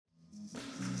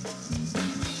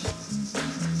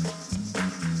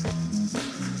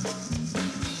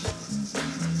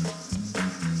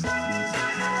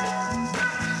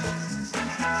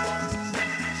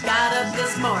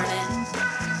morning,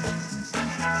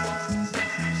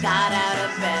 got out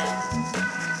of bed,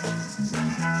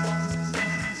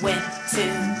 went to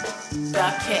the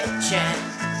kitchen,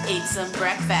 ate some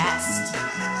breakfast,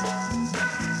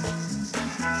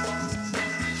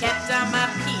 kept on my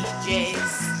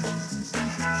PJs,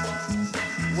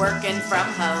 working from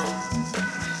home,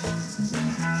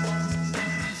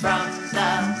 from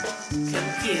the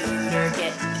computer,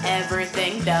 getting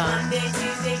everything done. Monday,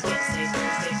 Tuesday, Wednesday,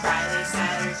 Thursday, Friday,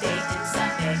 Saturday, and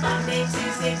Sunday. Monday,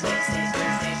 Tuesday, Wednesday,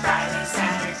 Thursday, Friday,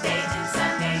 Saturday, and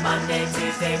Sunday. Monday,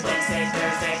 Tuesday, Wednesday,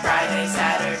 Thursday, Friday,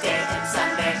 Saturday, and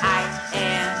Sunday. I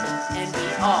am, and we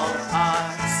all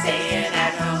are, staying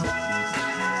at home.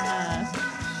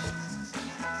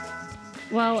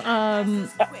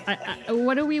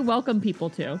 What do we welcome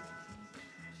people to?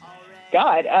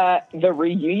 God, the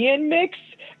reunion mix,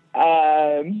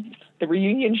 the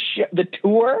reunion the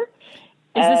tour.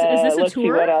 Is this a let's tour? See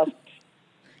what else.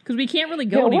 Because we can't really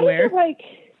go What anywhere. is it like?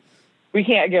 We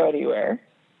can't go anywhere,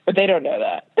 but they don't know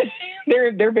that.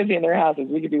 they're busy in their houses.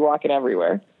 We could be walking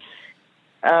everywhere.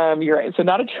 You're right. So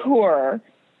not a tour,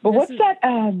 but what's that?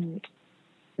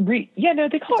 They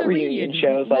call it reunion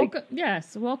shows.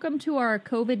 Welcome to our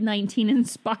COVID-19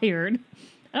 inspired.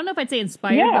 I don't know if I'd say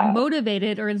inspired, but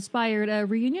motivated or inspired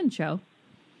reunion show.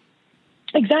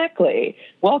 Exactly.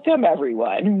 Welcome,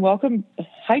 everyone. Welcome.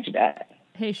 Hi, Jeanette.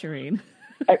 Hey, Shireen.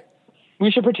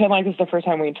 We should pretend like this is the first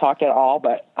time we talked at all,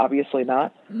 but obviously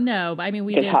not. No, but I mean,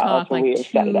 we did talk like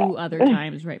 2 other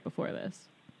times right before this.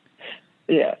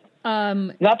 Yeah.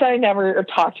 Not that I never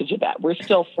talked to Jeanette. We're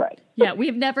still friends. Yeah, we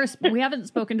haven't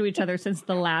spoken to each other since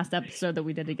the last episode that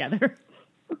we did together.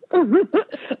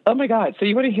 Oh my God. So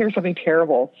you want to hear something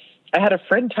terrible? I had a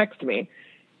friend text me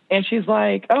and she's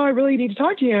like, oh, I really need to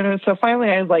talk to you. And so finally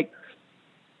I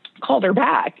called her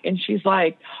back and she's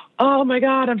like, oh my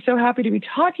God, I'm so happy to be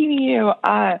talking to you.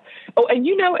 And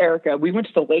you know, Erica, we went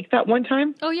to the lake that one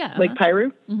time. Oh yeah. Lake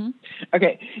Piru. Mm-hmm.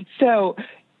 Okay. So,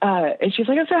 and she's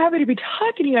like, I'm so happy to be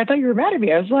talking to you. I thought you were mad at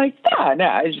me. I was like, no,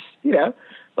 I just, get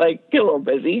a little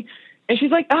busy. And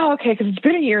she's like, oh, okay. Cause it's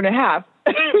been 1.5 years.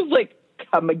 I was like,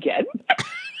 come again?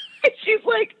 And she's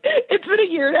like, it's been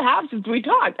 1.5 years since we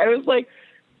talked. I was like,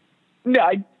 no,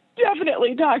 I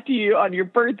definitely talked to you on your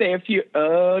birthday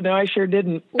oh, no, I sure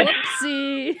didn't.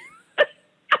 Whoopsie.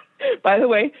 By the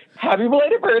way, happy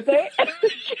belated birthday. And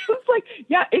she was like,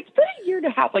 yeah, it's been 1.5 years.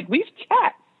 Like, we've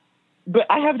chat, but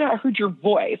I have not heard your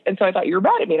voice. And so I thought you were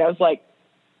mad at me. And I was like,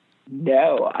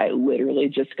 no, I literally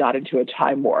just got into a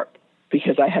time warp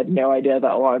because I had no idea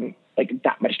that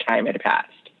much time had passed.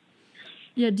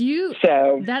 Yeah,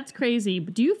 that's crazy.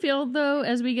 Do you feel, though,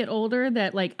 as we get older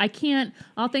that,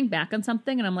 I'll think back on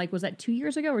something and I'm like, was that 2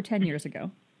 years ago or 10 years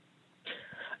ago?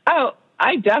 Oh,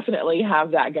 I definitely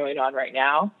have that going on right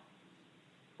now.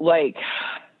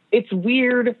 It's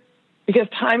weird because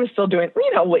time is still doing,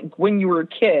 when you were a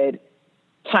kid,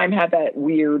 time had that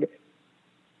weird,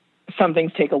 some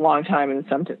things take a long time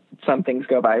and some things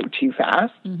go by too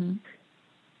fast. Mm-hmm.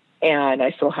 And I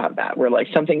still have that where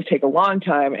some things take a long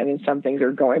time and then some things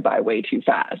are going by way too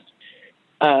fast.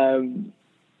 And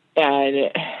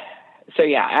so,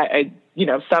 yeah, I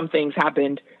some things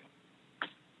happened.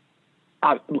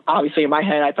 Obviously in my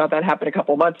head, I thought that happened a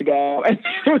couple months ago and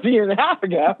it was 1.5 years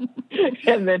ago.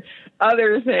 And then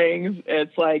other things,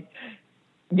 it's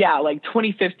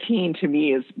 2015 to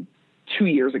me is 2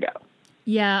 years ago.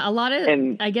 Yeah.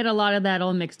 I get a lot of that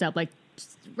all mixed up.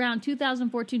 Around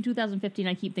 2014, 2015,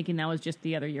 I keep thinking that was just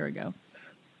the other year ago.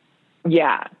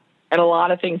 Yeah. And a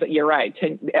lot of things that you're right.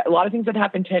 A lot of things that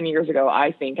happened 10 years ago,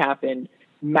 I think happened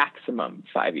maximum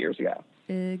 5 years ago.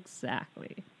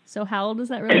 Exactly. So how old does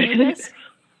that really make us?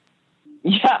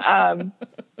 Yeah.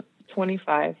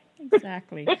 25.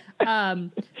 Exactly.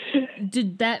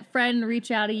 Did that friend reach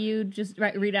out to you,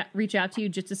 reach out to you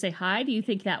just to say hi? Do you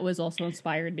think that was also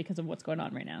inspired because of what's going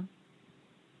on right now?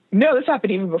 No, this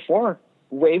happened even before.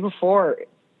 Way before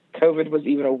COVID was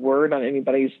even a word on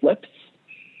anybody's lips.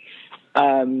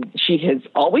 She has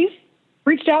always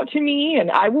reached out to me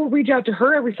and I will reach out to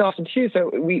her every so often too. So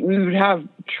we would have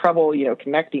trouble,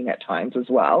 connecting at times as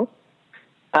well.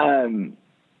 But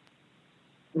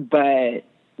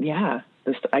yeah,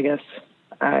 I guess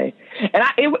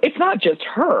it's not just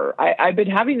her. I've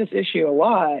been having this issue a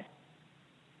lot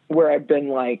where I've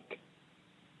been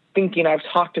thinking I've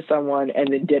talked to someone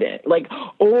and then didn't.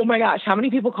 Oh my gosh, how many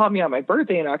people called me on my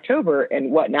birthday in October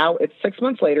and now it's 6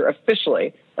 months later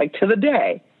officially, to the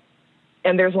day.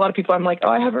 And there's a lot of people I'm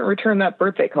I haven't returned that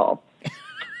birthday call.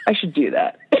 I should do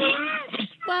that.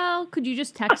 Well, could you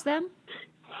just text them?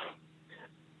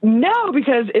 No,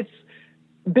 because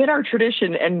been our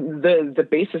tradition and the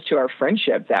basis to our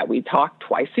friendship that we talk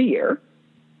twice a year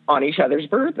on each other's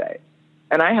birthday.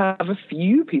 And I have a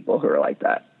few people who are like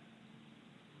that.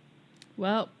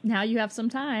 Well, now you have some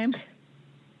time.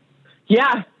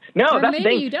 Yeah. No, Or that's the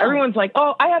maybe thing. you don't. Everyone's like,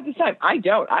 oh, I have this time. I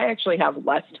don't. I actually have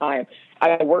less time.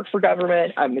 I work for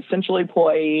government. I'm an essential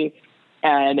employee.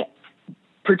 And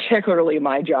particularly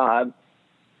my job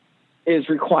is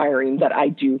requiring that I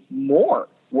do more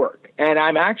work. And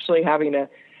I'm actually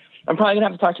I'm probably going to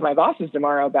have to talk to my bosses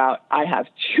tomorrow about I have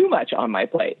too much on my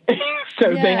plate.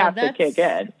 So they have to kick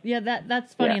in. Yeah,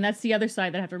 that's funny. Yeah. And that's the other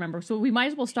side that I have to remember. So we might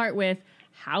as well start with,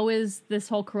 how is this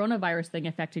whole coronavirus thing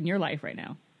affecting your life right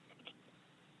now?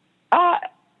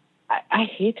 I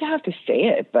hate to have to say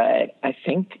it, but I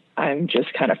think I'm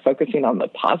just kind of focusing on the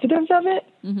positives of it.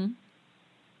 Mm-hmm.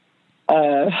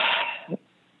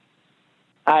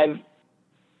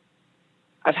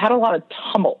 I've had a lot of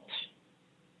tumult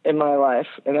in my life,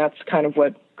 and that's kind of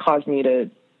what caused me to,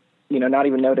 not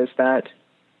even notice that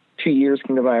 2 years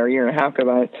can go by or a year and a half go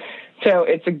by. So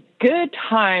it's a good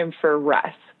time for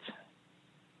rest.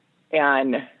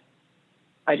 And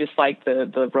I just like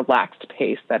the relaxed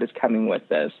pace that is coming with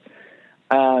this.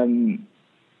 My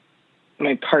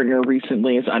partner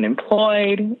recently is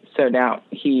unemployed, so now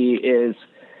he is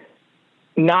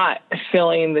not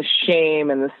feeling the shame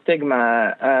and the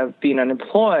stigma of being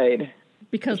unemployed.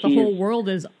 Because the whole world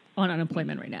is on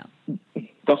unemployment right now.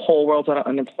 The whole world's on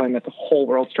unemployment. The whole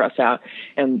world's stressed out.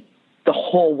 And the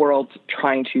whole world's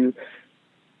trying to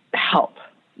help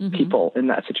people in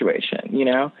that situation,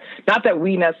 Not that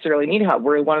we necessarily need help.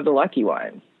 We're one of the lucky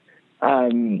ones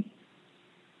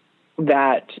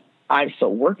that I'm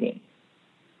still working.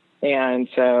 And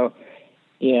so,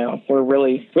 we're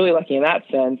really, really lucky in that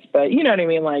sense. But you know what I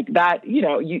mean? Like that,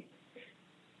 you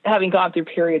having gone through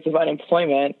periods of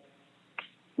unemployment,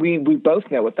 we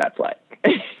both know what that's like.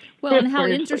 Well, and how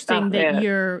interesting that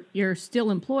you're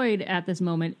still employed at this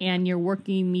moment and you're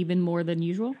working even more than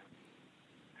usual.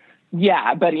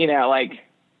 Yeah, but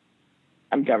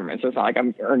I'm government, so it's not like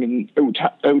I'm earning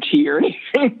OT or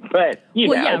anything. But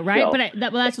yeah, right. Still.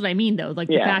 But that's what I mean, though. Like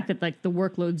the fact that the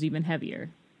workload's even heavier.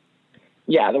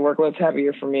 Yeah, the workload's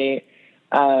heavier for me,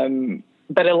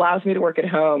 but it allows me to work at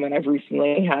home. And I've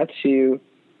recently had to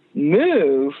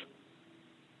move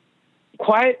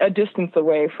quite a distance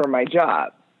away from my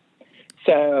job.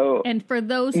 So, and for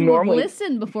those who have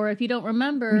listened before, if you don't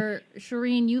remember,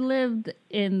 Shireen, you lived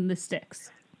in the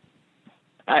sticks.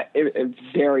 It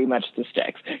very much the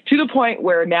sticks, to the point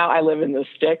where now I live in the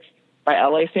sticks by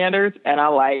LA standards, and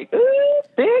I'm like, ooh,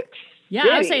 sticks. Yeah,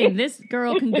 I was saying this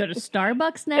girl can go to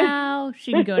Starbucks now.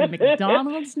 She can go to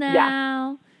McDonald's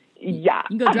now. Yeah.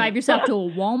 You can go drive yourself to a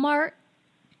Walmart.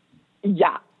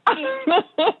 Yeah.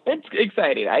 It's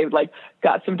exciting. I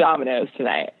got some Domino's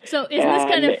tonight. So isn't this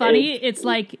kind of funny? It's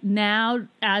like now,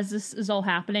 as this is all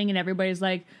happening and everybody's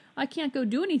like, I can't go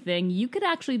do anything, you could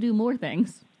actually do more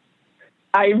things.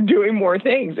 I'm doing more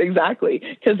things, exactly.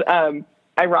 Because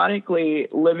ironically,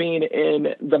 living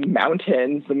in the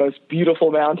mountains, the most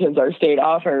beautiful mountains our state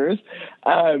offers,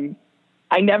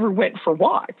 I never went for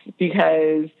walks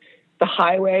because the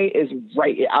highway is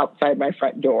right outside my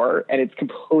front door, and it's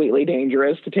completely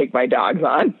dangerous to take my dogs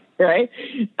on, right?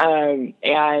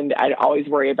 And I'd always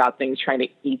worry about things trying to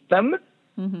eat them.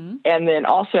 Mm-hmm. And then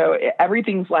also,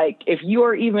 everything's like, if you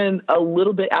are even a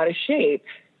little bit out of shape,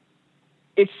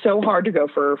 it's so hard to go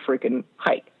for a freaking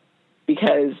hike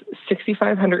because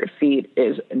 6,500 feet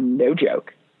is no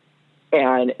joke.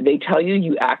 And they tell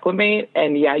you acclimate,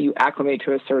 and yeah, you acclimate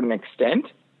to a certain extent,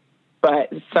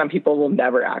 but some people will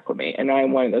never acclimate. And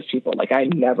I'm one of those people. I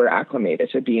never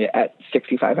acclimated to being at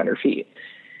 6,500 feet.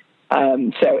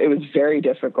 So it was very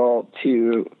difficult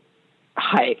to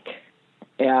hike,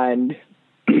 and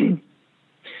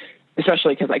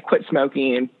especially because I quit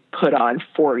smoking and put on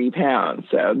 40 pounds.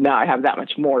 So now I have that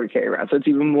much more to carry around. So it's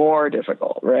even more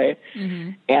difficult. Right. Mm-hmm.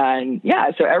 And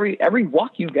yeah, so every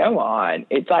walk you go on,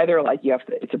 it's either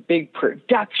it's a big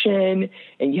production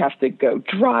and you have to go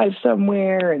drive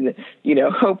somewhere and,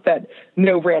 hope that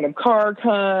no random car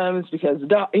comes because,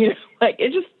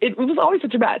 it was always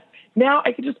such a mess. Now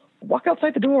I could just walk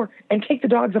outside the door and take the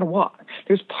dogs on a walk.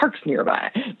 There's parks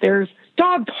nearby. There's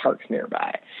dog parks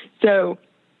nearby. So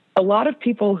a lot of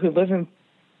people who live in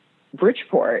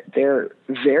Bridgeport, they're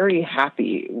very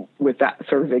happy with that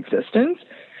sort of existence.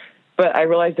 But I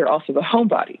realize they're also the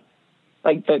homebody,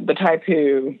 the type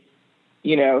who,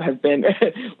 have been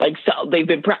they've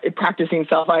been practicing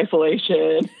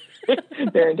self-isolation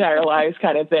their entire lives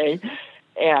kind of thing.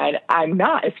 And I'm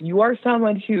not. If you are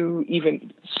someone who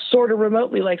even sort of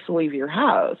remotely likes to leave your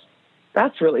house,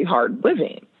 that's really hard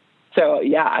living. So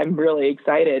yeah, I'm really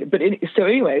excited. But so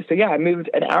anyway, so yeah, I moved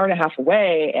an hour and a half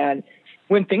away, and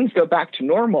when things go back to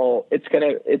normal, it's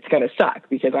gonna suck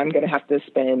because I'm gonna have to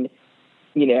spend,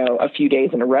 a few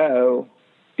days in a row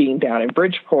being down in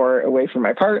Bridgeport away from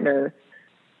my partner.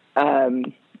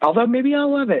 Although maybe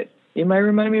I'll love it. It might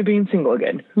remind me of being single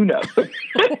again. Who knows?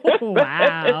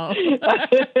 Wow.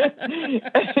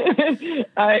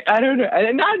 I don't know.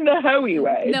 Not in a hoey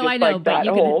way. No, just I know, like but that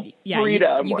whole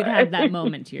freedom you could way. have that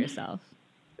moment to yourself.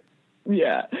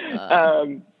 Yeah.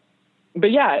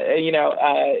 But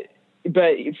yeah,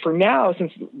 but for now,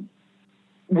 since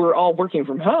we're all working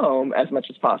from home as much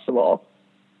as possible,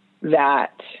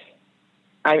 that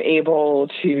I'm able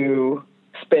to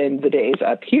spend the days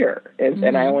up here,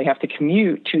 and I only have to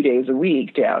commute 2 days a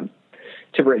week down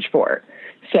to Bridgeport.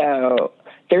 So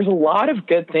there's a lot of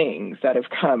good things that have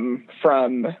come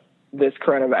from this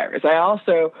coronavirus. I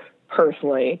also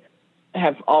personally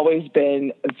have always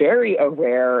been very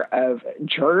aware of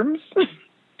germs.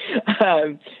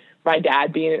 My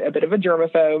dad being a bit of a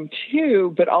germaphobe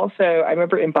too, but also I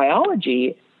remember in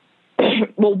biology,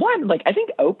 well, I think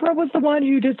Oprah was the one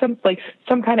who did some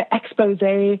kind of expose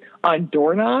on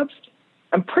doorknobs.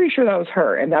 I'm pretty sure that was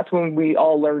her, and that's when we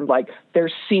all learned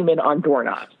there's semen on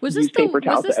doorknobs. Was this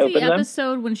the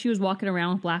episode when she was walking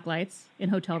around with black lights in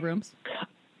hotel rooms?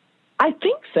 I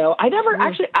think so. I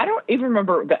don't even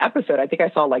remember the episode. I think I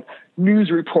saw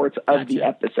news reports of the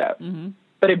episode. Mm-hmm.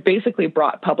 But it basically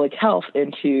brought public health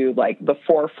into the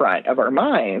forefront of our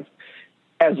minds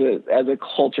as a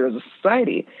culture, as a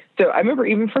society. So I remember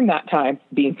even from that time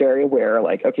being very aware,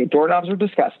 okay, doorknobs are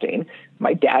disgusting.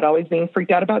 My dad always being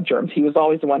freaked out about germs. He was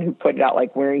always the one who put it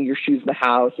out, wearing your shoes in the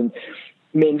house, and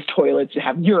men's toilets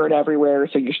have urine everywhere.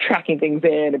 So you're just tracking things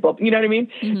in and blah, you know what I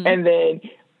mean? Mm-hmm. And then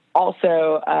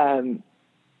also,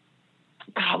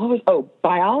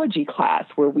 biology class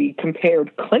where we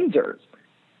compared cleansers.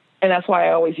 And that's why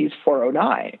I always use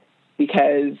 409,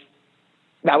 because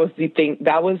that was the thing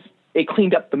it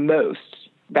cleaned up the most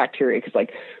bacteria. Cause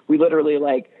we literally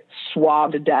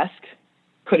swabbed a desk,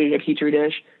 put it in a petri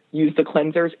dish, used the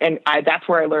cleansers. And that's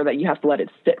where I learned that you have to let it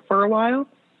sit for a while.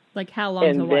 How long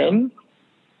is a while?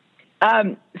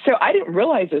 Then, so I didn't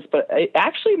realize this, but it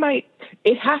actually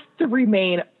it has to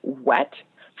remain wet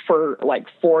for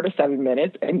 4 to 7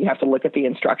 minutes, and you have to look at the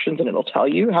instructions and it'll tell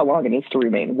you how long it needs to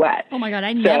remain wet. Oh my God,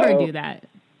 I never do that.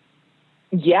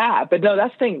 Yeah, but no,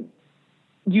 that's the thing.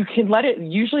 You can let it,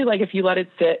 usually if you let it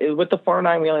sit, with the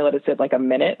 409, we only let it sit a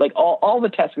minute. All the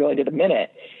tests, we only did a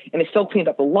minute, and it still cleaned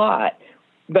up a lot,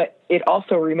 but it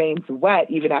also remains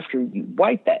wet even after you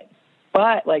wipe it.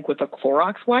 But with a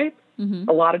Clorox wipe,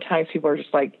 a lot of times people are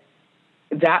just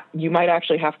that you might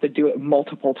actually have to do it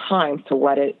multiple times to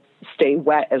let it stay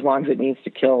wet as long as it needs to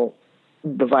kill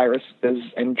the viruses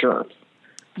and germs.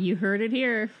 You heard it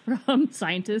here from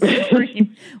scientists.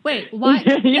 Wait, why?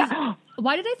 Yeah.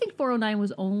 Why did I think 409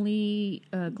 was only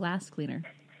a glass cleaner?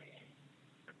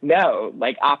 No,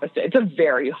 opposite. It's a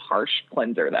very harsh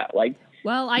cleanser that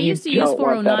Well, I used to use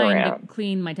 409 to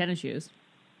clean my tennis shoes.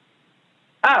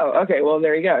 Oh, okay. Well,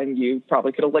 there you go. And you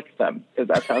probably could have licked them because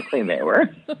that's how clean they were.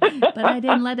 But I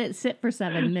didn't let it sit for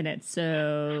 7 minutes,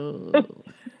 so...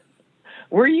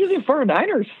 Were you using 409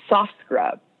 or soft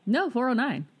scrub? No,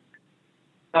 409.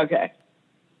 Okay.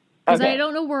 Because I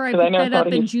don't know where I picked that up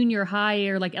in junior high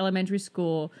or elementary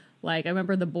school. I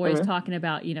remember the boys talking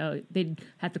about, they'd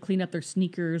have to clean up their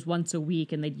sneakers once a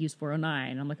week and they'd use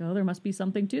 409. I'm like, oh, there must be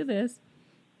something to this.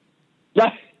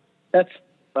 Yeah, that's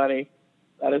funny.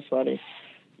 That is funny.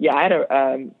 Yeah, I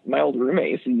had my old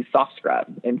roommate used to use soft scrub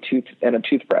and a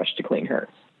toothbrush to clean hers.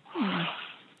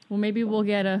 Well, maybe we'll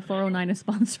get a 409 to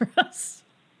sponsor us.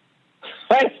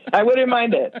 I wouldn't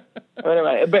mind it.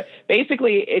 But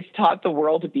basically, it's taught the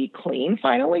world to be clean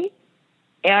finally.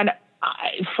 And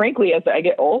frankly, as I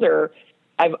get older,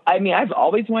 I've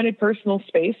always wanted personal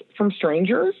space from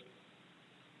strangers,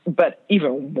 but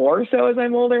even more so as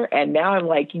I'm older. And now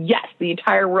I'm yes, the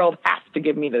entire world has to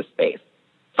give me this space.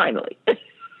 Finally.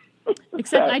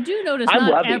 Except I do notice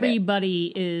not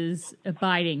everybody is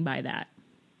abiding by that.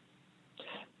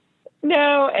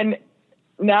 No, and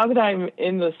now that I'm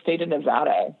in the state of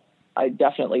Nevada, I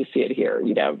definitely see it here.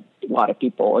 A lot of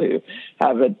people who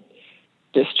have a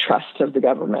distrust of the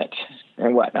government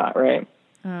and whatnot, right?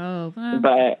 Oh,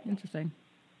 but interesting.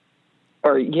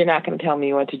 Or you're not going to tell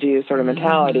me what to do sort of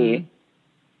mentality.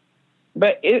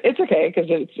 But it's okay because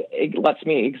it lets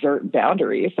me exert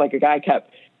boundaries. A guy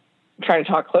kept trying to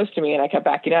talk close to me and I kept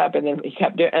backing up and then he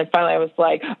kept doing, and finally I was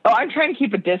like, oh, I'm trying to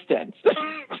keep a distance.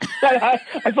 I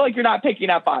feel like you're not picking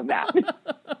up on that.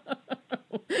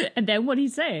 And then what'd he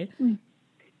say? And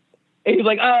he's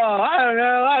like, oh, I don't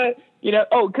know. you know,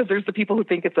 because there's the people who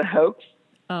think it's a hoax.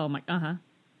 Oh my,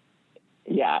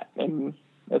 Yeah, and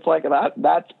it's like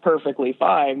that's perfectly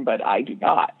fine, but I do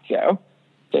not, so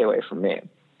stay away from me.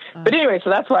 But anyway, so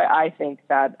that's why I think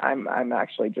that I'm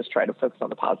actually just trying to focus on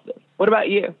the positive. What about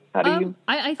you? How do you?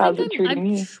 I think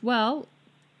I'm well,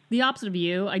 the opposite of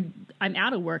you. I'm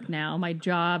out of work now. My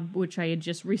job, which I had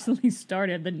just recently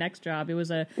started, the next job, it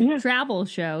was a travel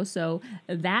show, so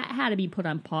that had to be put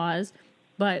on pause.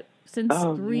 But since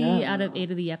 3 out of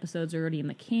 8 of the episodes are already in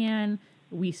the can,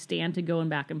 we stand to going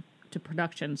back into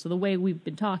production. So the way we've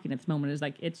been talking at this moment is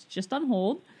like it's just on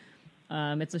hold.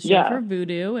 It's a show for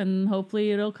Vudu, and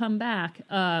hopefully it'll come back.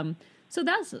 So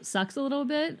that sucks a little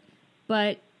bit,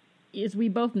 but as we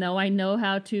both know, I know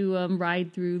how to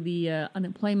ride through the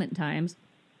unemployment times,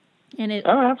 and it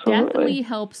definitely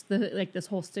helps this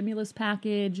whole stimulus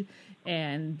package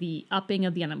and the upping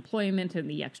of the unemployment and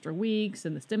the extra weeks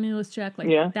and the stimulus check.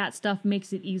 That stuff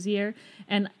makes it easier.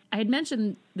 And I had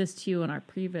mentioned this to you in our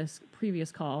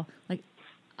previous call, like.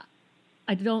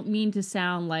 I don't mean to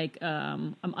sound like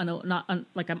I'm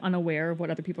unaware of what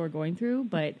other people are going through,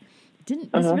 but this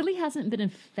really hasn't been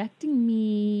affecting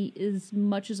me as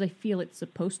much as I feel it's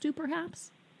supposed to,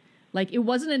 perhaps. Like, it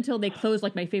wasn't until they closed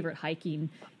like my favorite hiking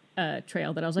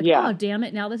trail that I was like, oh damn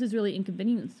it, now this is really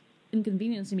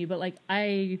inconveniencing me. But like,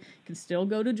 I can still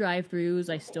go to drive-thrus,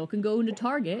 I still can go into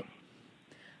Target.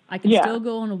 I can still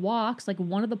go on walks. Like,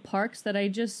 one of the parks that I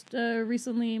just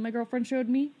recently, my girlfriend showed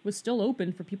me, was still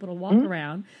open for people to walk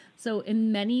around. So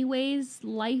in many ways,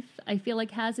 life, I feel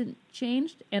like, hasn't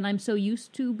changed. And I'm so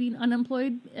used to being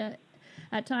unemployed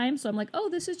at times. So I'm like, oh,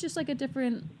 this is just like a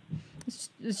different,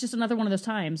 it's just another one of those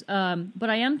times. But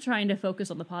I am trying to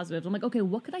focus on the positives. I'm like, okay,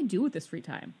 what could I do with this free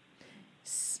time?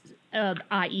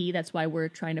 I.e., that's why we're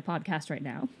trying to podcast right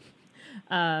now.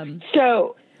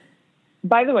 So,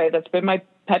 by the way, that's been my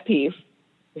pet peeve.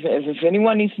 If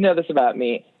anyone needs to know this about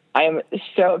me, I am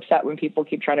so upset when people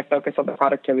keep trying to focus on the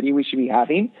productivity we should be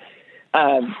having,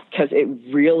 because it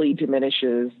really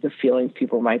diminishes the feelings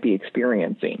people might be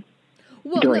experiencing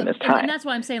during this time. And that's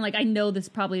why I'm saying, like, I know this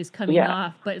probably is coming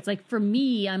off, but it's like, for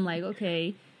me, I'm like,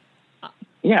 okay,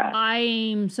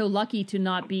 I'm so lucky to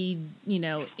not be,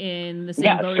 in the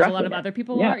same boat as a lot of other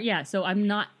people are. Yeah, so I'm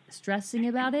not stressing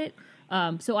about it.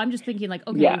 So I'm just thinking, like,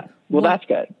 okay, that's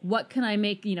good. What can I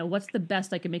make, what's the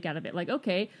best I can make out of it? Like,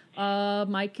 okay,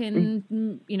 I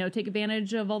can, take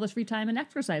advantage of all this free time and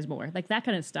exercise more, like that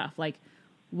kind of stuff. Like,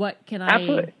 what can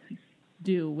I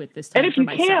do with this time? And if you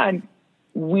can,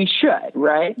 we should,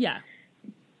 right? Yeah.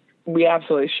 We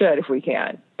absolutely should if we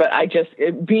can. But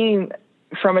being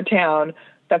from a town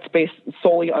that's based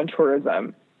solely on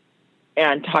tourism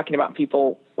and talking about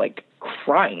people like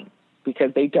crying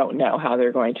because they don't know how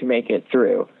they're going to make it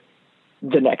through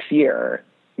the next year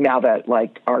now that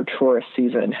like our tourist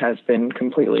season has been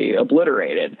completely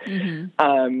obliterated.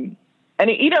 Mm-hmm. And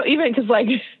even cause like,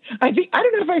 I don't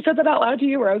know if I said that out loud to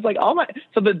you, where I was like,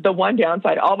 the one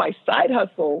downside, all my side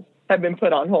hustles have been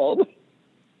put on hold.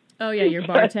 Oh yeah. Your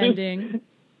bartending.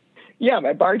 Yeah.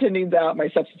 My bartending's out. My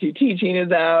substitute teaching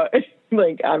is out.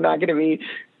 Like, I'm not going to be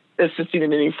assisting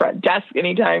in any front desk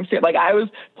anytime soon. Like, I was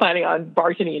planning on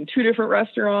bartending in 2 different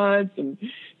restaurants. And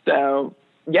so,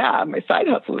 yeah, my side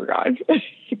hustles are gone.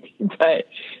 But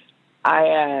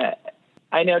I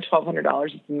know $1,200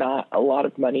 is not a lot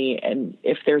of money. And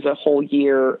if there's a whole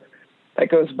year that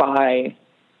goes by,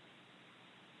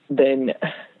 then,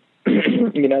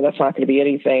 that's not going to be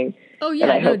anything. Oh, yeah,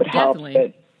 and I hope it definitely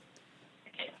helps. But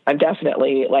I'm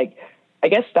definitely, like, I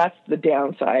guess that's the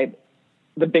downside.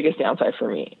 The biggest downside for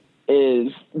me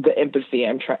is the empathy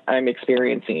I'm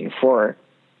experiencing for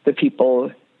the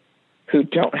people who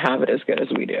don't have it as good as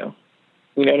we do.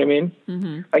 You know what I mean?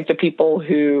 Mm-hmm. Like the people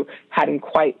who hadn't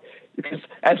quite, because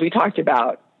as we talked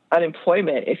about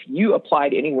unemployment, if you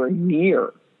applied anywhere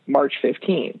near March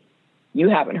 15th, you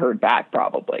haven't heard back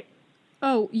probably.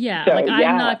 Oh yeah. So,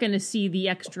 I'm not going to see the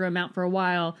extra amount for a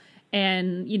while.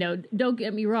 And, don't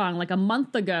get me wrong, like a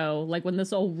month ago, like when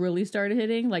this all really started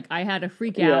hitting, like I had a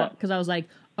freak out because I was like,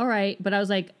 all right, but I was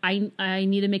like, I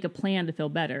need to make a plan to feel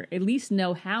better. At least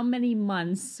know how many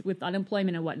months with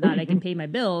unemployment and whatnot I can pay my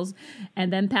bills.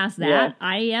 And then past that,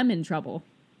 I am in trouble.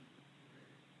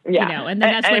 Yeah. And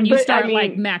then that's when you start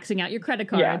like maxing out your credit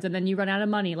cards and then you run out of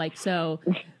money. Like, so,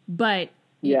 but,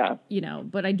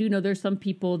 but I do know there's some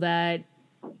people that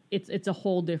it's a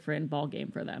whole different ball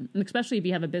game for them, and especially if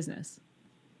you have a business.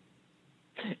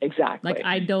 Exactly. Like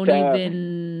I don't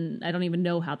even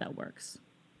know how that works.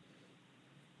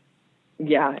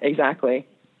 Yeah, exactly.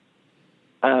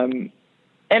 And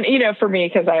for me,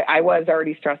 because I was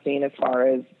already stressing as far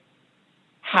as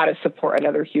how to support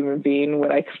another human being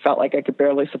when I felt like I could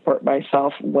barely support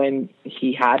myself when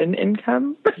he had an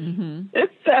income. Mm-hmm.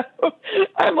 So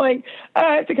I'm like,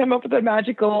 I have to come up with a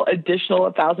magical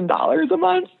additional $1,000 a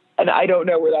month, and I don't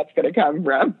know where that's going to come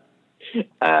from.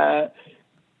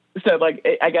 So like,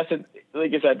 I guess it's,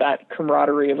 like I said, that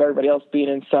camaraderie of everybody else being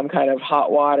in some kind of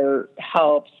hot water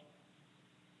helps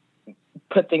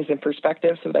put things in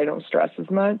perspective so that I don't stress as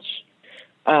much.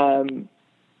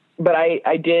 But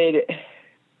I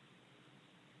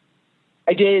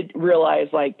did realize,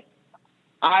 like,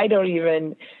 I don't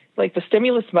even, like, the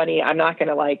stimulus money, I'm not going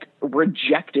to, like,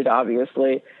 reject it,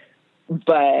 obviously,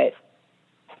 but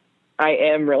I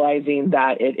am realizing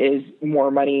that it is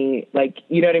more money, like,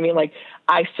 you know what I mean? Like,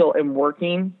 I still am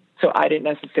working, so I didn't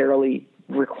necessarily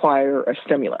require a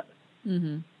stimulus.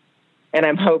 Mm-hmm. And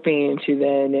I'm hoping to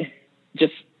then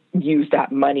just use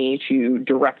that money to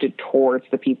direct it towards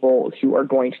the people who are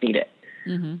going to need it.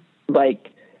 Mm-hmm.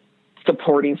 Like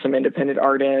supporting some independent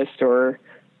artists, or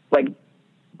like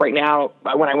right now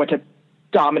when I went to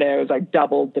Domino's, I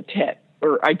doubled the tip,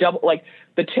 or like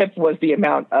the tip was the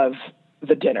amount of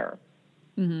the dinner.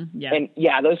 Mm-hmm. Yeah. And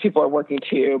yeah, those people are working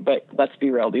too, but let's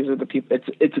be real. These are the people,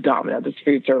 it's a Domino's, it's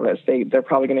food service. They're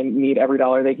probably going to need every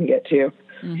dollar they can get to.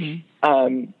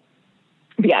 Mm-hmm.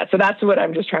 Yeah, so that's what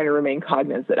I'm just trying to remain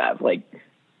cognizant of. Like,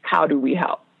 how do we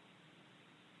help?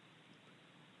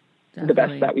 Definitely. The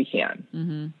best that we can.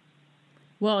 Mm-hmm.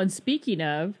 Well, and speaking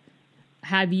of,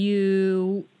 have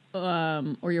you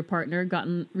or your partner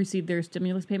received their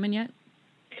stimulus payment yet?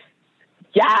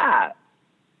 Yeah.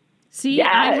 See, yes.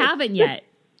 I haven't yet.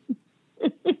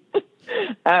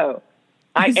 Oh.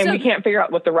 And we can't figure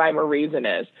out what the rhyme or reason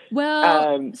is.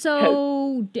 Well,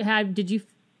 did you...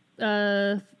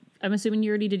 I'm assuming you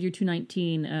already did your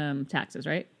 219 taxes,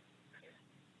 right?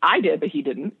 I did, but he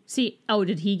didn't. See,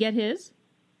 did he get his?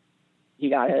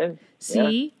 He got his.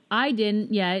 See, yeah. I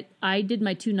didn't yet. I did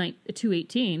my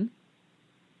 218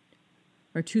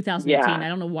 or 2018. Yeah. I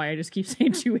don't know why I just keep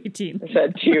saying 218. I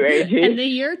said 218. And the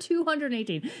year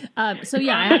 218. So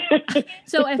yeah,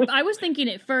 so if I was thinking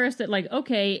at first that like,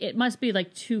 okay, it must be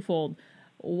like twofold.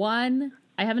 One,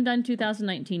 I haven't done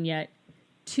 2019 yet.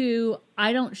 Two,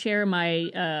 I don't share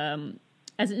my,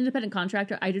 as an independent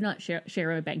contractor, I do not share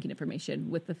my banking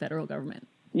information with the federal government.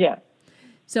 Yeah.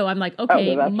 So I'm like,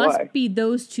 okay, must be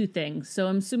those two things. So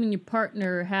I'm assuming your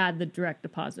partner had the direct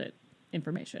deposit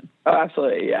information. Oh,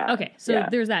 absolutely, yeah. Okay, so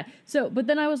there's that. So, but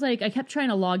then I was like, I kept trying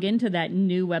to log into that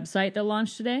new website that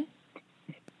launched today.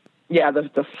 Yeah,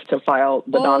 to file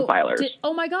the non-filers.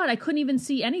 Oh my God, I couldn't even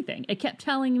see anything. It kept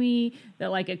telling me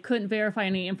that like it couldn't verify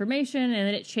any information, and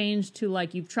then it changed to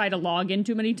like you've tried to log in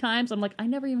too many times. I'm like, I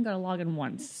never even got to log in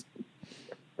once.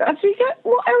 Well,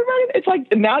 everybody, it's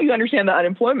like now you understand the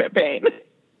unemployment pain,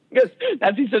 because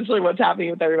that's essentially what's happening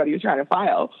with everybody who's trying to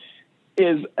file.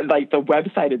 Is like the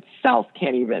website itself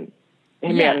can't even.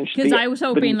 Yeah, because I was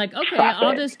hoping, like, okay, traffic.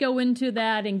 I'll just go into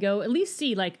that and go at least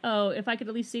see, like, if I could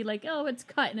at least see, like, it's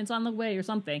cut and it's on the way or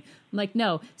something. I'm like,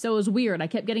 no. So it was weird. I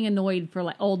kept getting annoyed for,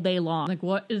 like, all day long. Like,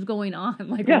 what is going on?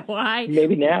 Like, why?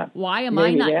 Maybe now. Why am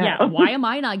I not? Yeah, why am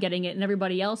I not getting it and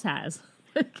everybody else has?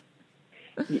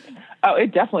 Oh,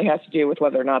 it definitely has to do with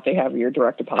whether or not they have your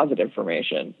direct deposit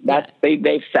information.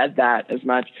 They've said that as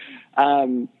much.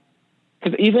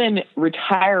 Because even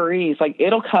retirees, like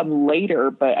it'll come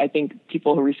later, but I think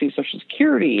people who receive Social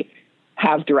Security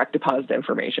have direct deposit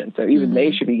information. So even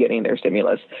they should be getting their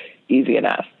stimulus easy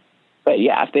enough. But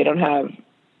yeah, if they don't have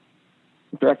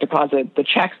direct deposit, the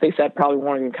checks they said probably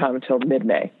won't even come until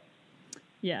mid-May.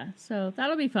 Yeah, so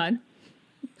that'll be fun.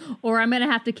 Or I'm going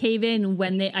to have to cave in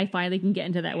when I finally can get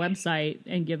into that website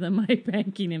and give them my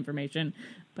banking information.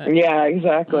 But, yeah,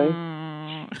 exactly.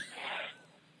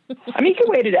 I mean, you can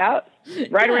wait it out.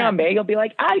 Around May, you'll be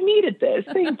like, I needed this.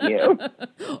 Thank you.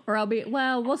 Or I'll be,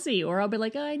 we'll see. Or I'll be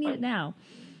like, I need it now.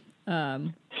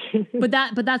 But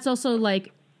that's also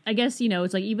like, I guess,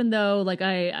 it's like, even though like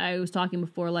I was talking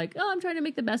before, like, I'm trying to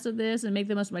make the best of this and make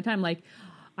the most of my time. Like,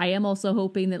 I am also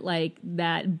hoping that like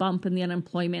that bump in the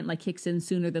unemployment like kicks in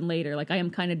sooner than later. Like I am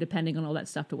kind of depending on all that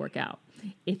stuff to work out.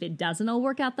 If it doesn't all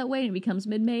work out that way and it becomes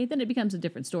mid-May, then it becomes a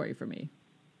different story for me.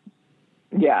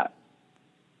 Yeah.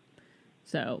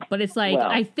 So, but it's like,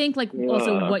 I think like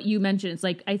also what you mentioned, it's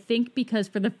like, I think because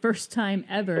for the first time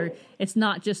ever, it's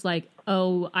not just like,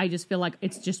 I just feel like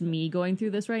it's just me going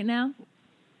through this right now.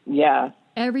 Yeah.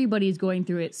 Everybody's going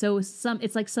through it. So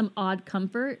it's like some odd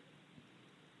comfort.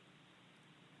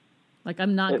 Like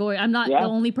I'm not the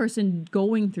only person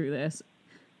going through this.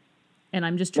 And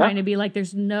I'm just trying to be like,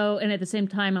 and at the same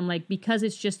time, I'm like, because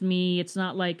it's just me, it's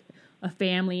not like a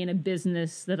family and a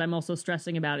business that I'm also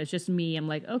stressing about. It's just me. I'm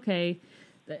like, okay,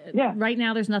 right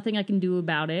now there's nothing I can do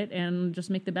about it, and just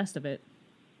make the best of it.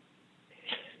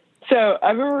 So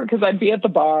I remember, because I'd be at the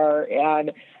bar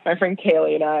and my friend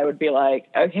Kaylee and I would be like,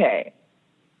 okay.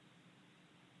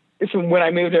 So when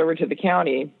I moved over to the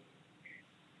county,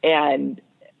 and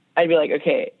I'd be like,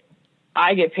 okay,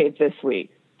 I get paid this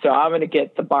week, so I'm going to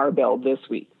get the bar bill this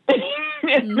week.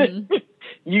 Mm-hmm.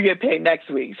 You get paid next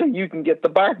week, so you can get the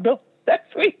bar bill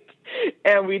next week.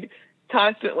 And we'd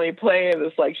constantly play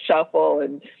this like shuffle,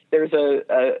 and there's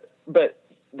but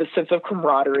the sense of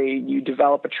camaraderie, you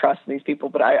develop a trust in these people.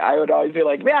 But I would always be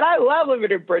like, man, I love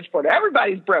living in Bridgeport.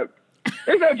 Everybody's broke.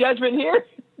 There's no judgment here.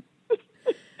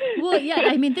 Well, yeah,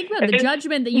 I mean, think about the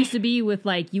judgment that used to be with,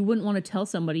 like, you wouldn't want to tell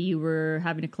somebody you were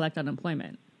having to collect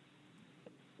unemployment.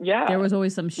 Yeah. There was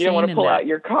always some shame in that. You don't want to pull out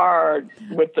your card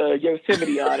with the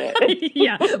Yosemite on it.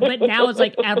 Yeah, but now it's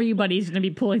like everybody's going to be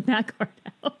pulling that card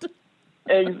out.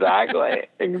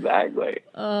 Exactly.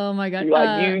 Oh, my God.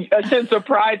 Like, a sense of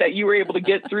pride that you were able to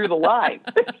get through the line.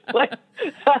 Like,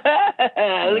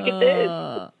 look at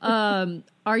this.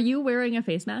 Are you wearing a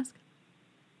face mask?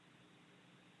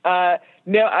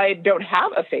 No, I don't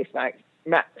have a face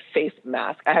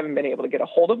mask. I haven't been able to get a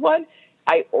hold of one.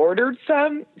 I ordered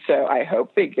some, so I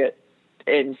hope they get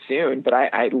in soon, but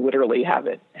I literally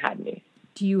haven't had any.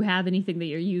 Do you have anything that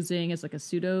you're using as like a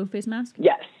pseudo face mask?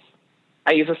 Yes.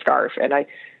 I use a scarf, and I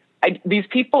these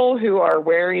people who are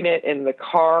wearing it in the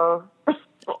car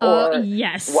or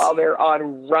yes, while they're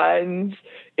on runs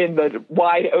in the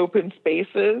wide open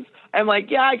spaces, I'm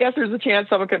like, yeah, I guess there's a chance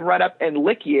someone could run up and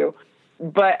lick you,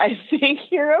 but I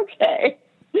think you're okay.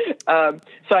 So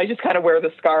I just kind of wear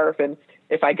the scarf, and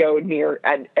if I go near,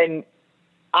 and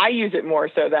I use it more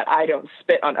so that I don't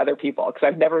spit on other people, because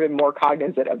I've never been more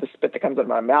cognizant of the spit that comes out of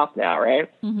my mouth now, right?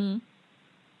 Mm-hmm.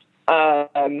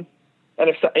 And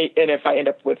if I end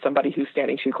up with somebody who's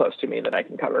standing too close to me, then I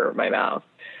can cover my mouth.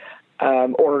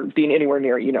 Or being anywhere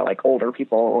near, like older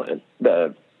people,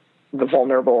 the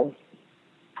vulnerable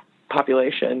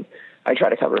population, I try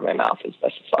to cover my mouth as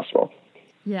best as possible.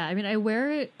 Yeah, I mean, I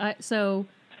wear it. So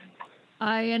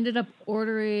I ended up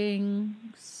ordering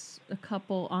a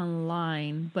couple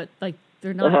online, but like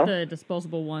they're not the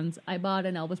disposable ones. I bought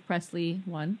an Elvis Presley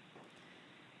one.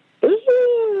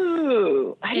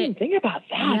 Ooh, I didn't think about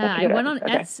that. Yeah, I went on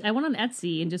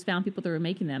Etsy and just found people that were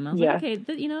making them. I was like, okay,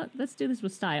 let's do this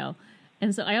with style.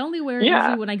 And so I only wear it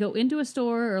usually when I go into a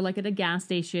store or like at a gas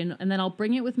station, and then I'll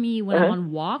bring it with me when I'm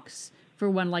on walks for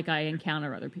when like I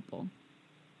encounter other people.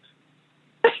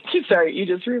 Sorry, you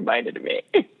just reminded me.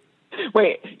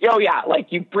 Wait,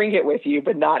 like you bring it with you,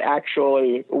 but not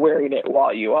actually wearing it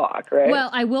while you walk, right? Well,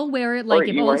 I will wear it like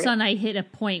if all of a sudden I hit a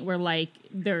point where like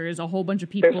there's a whole bunch of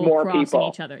people crossing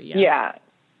each other. Yeah.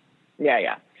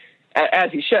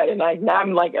 As you should. And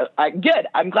I'm like, good.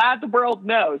 I'm glad the world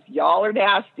knows y'all are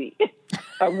nasty.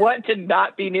 I want to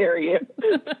not be near you.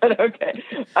 But okay.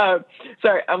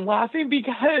 Sorry, I'm laughing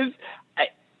because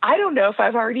I don't know if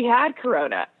I've already had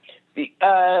corona.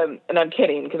 And I'm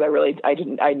kidding, because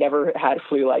I never had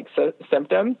flu-like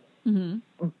symptoms.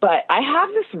 Mm-hmm. But I have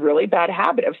this really bad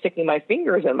habit of sticking my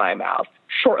fingers in my mouth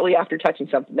shortly after touching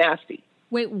something nasty.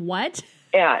 Wait, what?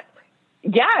 And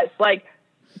yes, like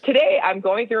today I'm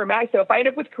going through a mag. So if I end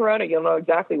up with corona, you'll know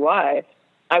exactly why.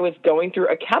 I was going through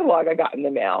a catalog I got in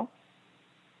the mail,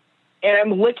 and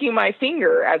I'm licking my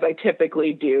finger as I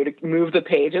typically do to move the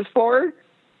pages forward.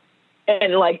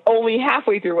 And like only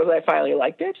halfway through was I finally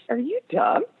like, bitch, are you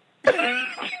dumb? This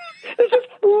is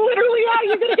literally how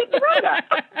you're going to get the corona.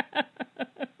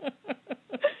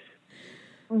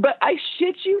 But I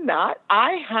shit you not,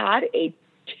 I had a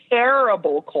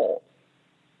terrible cold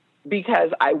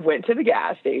because I went to the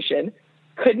gas station,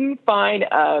 couldn't find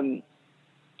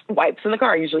wipes in the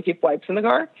car. I usually keep wipes in the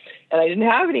car, and I didn't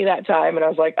have any that time. And I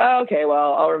was like, oh, okay,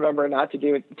 well, I'll remember not to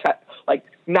do it.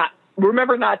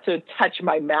 Remember not to touch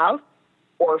my mouth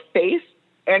or face.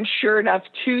 And sure enough,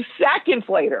 2 seconds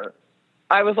later,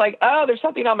 I was like, oh, there's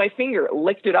something on my finger.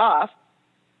 Licked it off.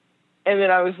 And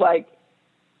then I was like,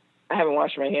 I haven't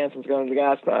washed my hands since going to the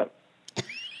gas pump.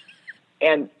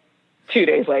 And 2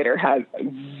 days later, had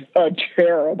a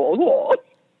terrible cold.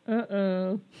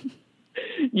 Uh-oh.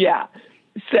 Yeah.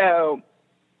 So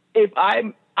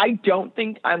I don't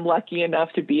think I'm lucky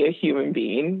enough to be a human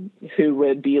being who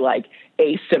would be like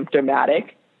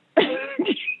asymptomatic.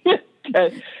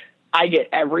 I get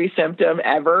every symptom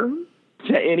ever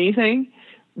to anything.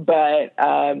 But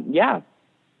I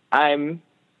am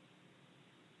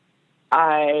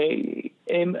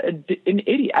an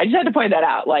idiot. I just had to point that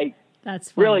out. Like,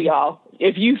 that's funny. Really, y'all,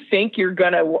 if you think you're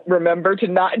going to remember to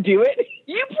not do it,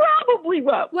 you probably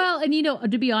won't. Well,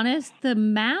 and to be honest, the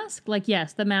mask, like,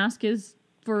 yes, the mask is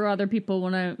for other people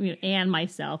when and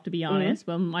myself, to be honest,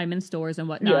 when I'm in stores and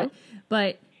whatnot. Yeah.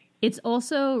 But it's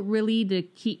also really to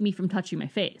keep me from touching my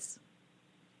face.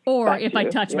 Or if I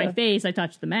touch my face, I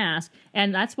touch the mask.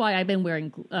 And that's why I've been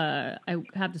wearing, I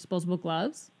have disposable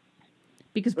gloves.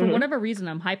 Because for whatever reason,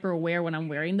 I'm hyper aware when I'm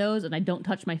wearing those and I don't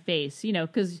touch my face,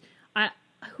 because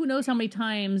who knows how many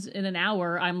times in an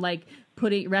hour I'm like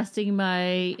resting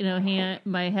my,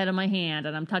 my head on my hand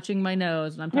and I'm touching my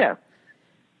nose and I'm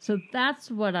So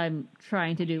that's what I'm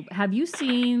trying to do. Have you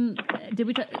seen,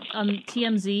 on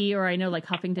TMZ or I know like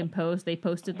Huffington Post, they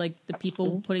posted like the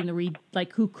people putting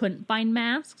who couldn't find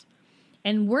masks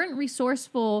and weren't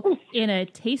resourceful in a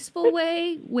tasteful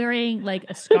way wearing like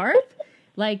a scarf?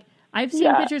 Like I've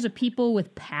seen pictures of people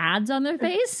with pads on their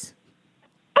face.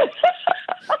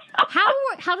 How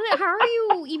are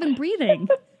you even breathing?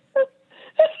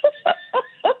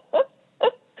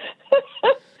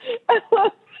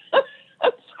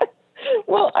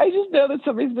 Well, I just know that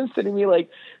somebody's been sending me like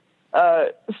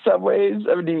subways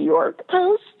of New York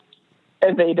posts,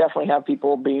 and they definitely have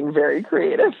people being very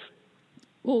creative.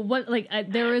 Well,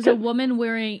 there is a woman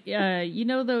wearing,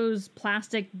 those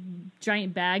plastic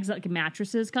giant bags that like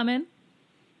mattresses come in?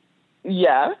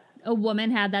 Yeah. A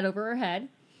woman had that over her head.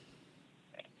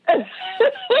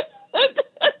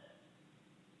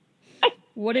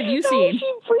 What have you seen? How is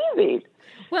she breathing?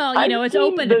 Well, it's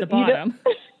open at the bottom.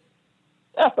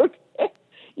 Okay.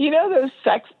 Those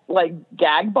sex,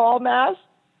 gag ball masks?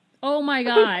 Oh, my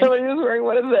God. Somebody was wearing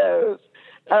one of those.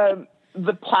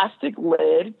 The plastic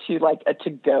lid to, a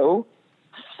to-go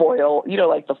foil,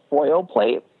 the foil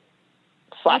plate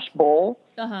 / bowl.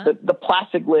 Uh-huh. The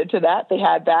plastic lid to that, they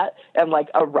had that and,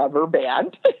 a rubber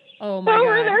band. Oh, my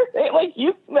God. There,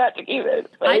 you not to keep it.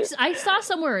 I saw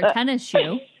somewhere a tennis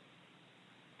shoe.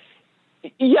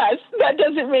 Yes, that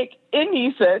doesn't make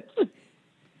any sense.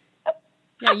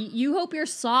 Yeah, you hope your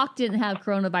sock didn't have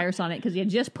coronavirus on it because you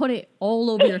just put it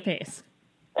all over your face.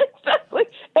 Exactly.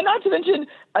 And not to mention,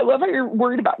 I love how you're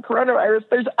worried about coronavirus.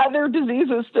 There's other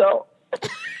diseases still.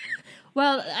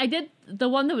 Well, the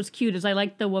one that was cute is I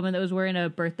liked the woman that was wearing a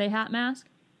birthday hat mask.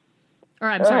 Or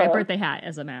I'm sorry, a birthday hat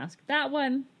as a mask. That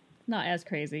one, not as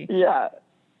crazy. Yeah,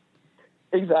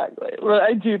 exactly. Well,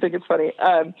 I do think it's funny.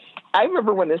 I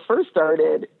remember when this first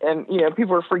started and,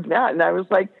 people were freaking out and I was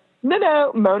like,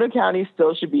 no, Mono County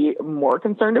still should be more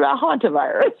concerned about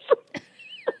hantavirus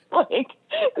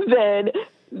than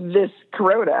this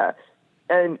corona.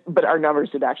 But our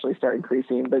numbers did actually start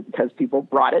increasing because people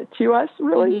brought it to us,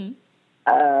 really.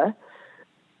 Mm-hmm.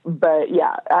 But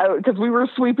yeah, because we were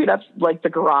sweeping up the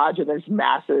garage and there's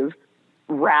massive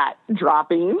rat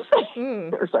droppings,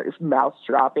 or sorry, mouse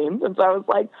droppings. And so I was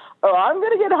like, oh, I'm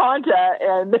going to get Hanta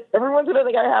and everyone's going to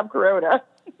think I have corona.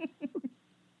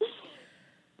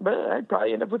 But I'd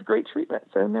probably end up with great treatment,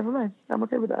 so never mind. I'm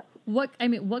okay with that. What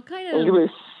kind of... You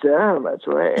lose so much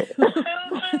weight on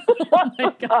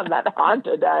that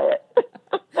Hanta diet.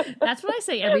 That's what I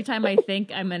say every time I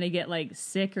think I'm going to get,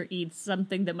 sick or eat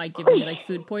something that might give me,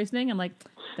 food poisoning. I'm like,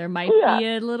 there might be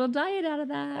a little diet out of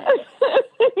that.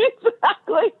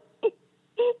 Exactly.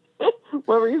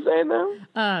 What were you saying, though?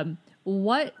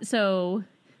 So...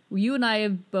 You and I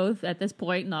have both, at this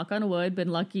point, knock on wood, been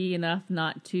lucky enough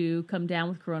not to come down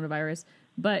with coronavirus.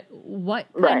 But what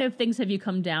kind of things have you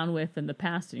come down with in the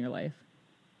past in your life?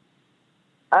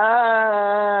 Were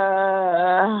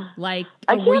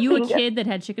you a kid that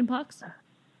had chickenpox?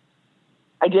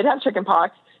 I did have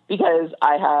chickenpox because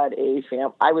I had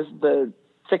I was the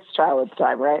sixth child at the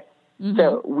time, right? Mm-hmm.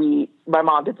 So my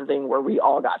mom did the thing where we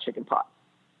all got chickenpox.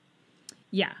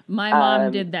 Yeah, my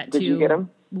mom did that too. Did you get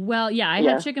them? Well, yeah, I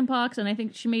had chickenpox, and I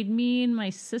think she made me and my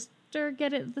sister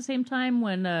get it at the same time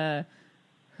when when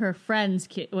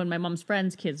my mom's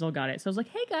friends' kids all got it. So I was like,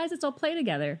 "Hey guys, let's all play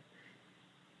together."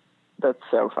 That's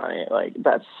so funny.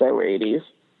 That's so 80s.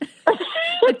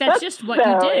 That's just what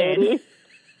you did.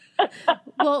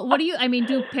 Well, what do you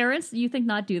parents, you think,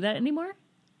 not do that anymore?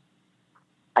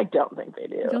 I don't think they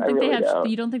do. You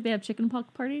don't think they have chickenpox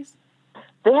parties?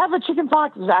 They have a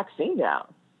chickenpox vaccine now,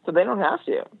 so they don't have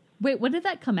to. Wait, when did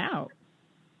that come out?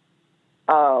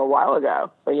 A while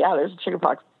ago. But yeah, there's a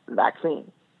chickenpox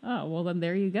vaccine. Oh, well then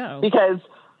there you go. Because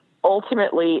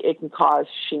ultimately it can cause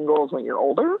shingles when you're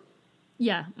older.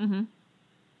 Yeah. Mm-hmm.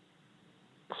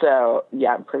 So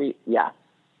yeah, because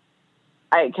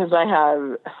I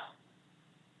have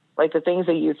the things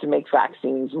they use to make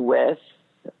vaccines with,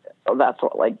 that's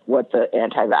what the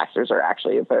anti-vaxxers are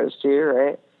actually opposed to,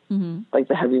 right? Mm-hmm.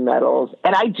 The heavy metals.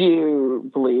 And I do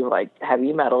believe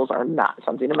heavy metals are not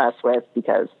something to mess with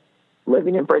because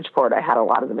living in Bridgeport, I had a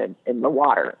lot of them in the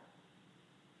water.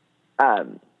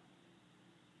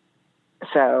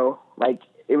 So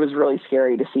it was really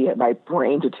scary to see my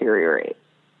brain deteriorate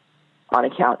on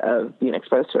account of being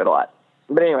exposed to it a lot.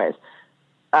 But anyways,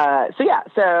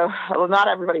 so not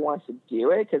everybody wants to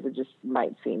do it because it just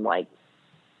might seem like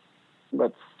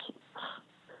what's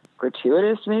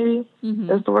gratuitous, maybe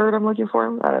is the word I'm looking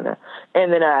for. I don't know.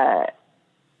 And then,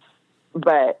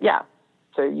 but yeah,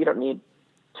 so you don't need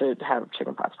to have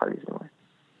chickenpox parties anymore.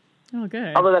 Oh,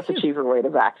 good. Although that's a cheaper way to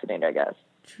vaccinate, I guess.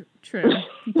 True.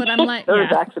 But I'm like, or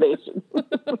vaccination.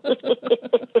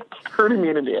 Herd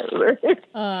immunity.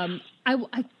 I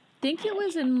think it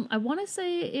was I want to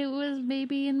say it was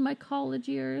maybe in my college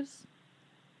years.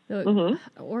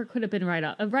 Or it could have been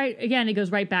again, it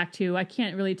goes right back to, I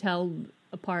can't really tell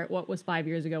apart what was 5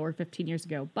 years ago or 15 years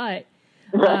ago, but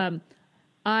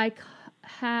I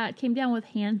came down with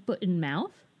hand, foot, and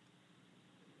mouth.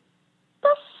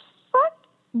 The fuck?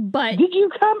 But did you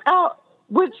come out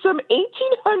with some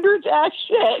 1800s ass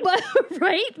shit?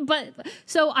 But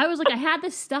so I was like, I had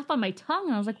this stuff on my tongue,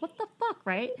 and I was like, what the fuck,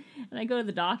 right? And I go to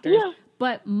the doctor. Yeah.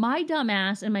 But my dumb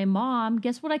ass and my mom,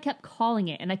 guess what I kept calling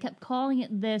it? And I kept calling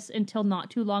it this until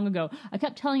not too long ago. I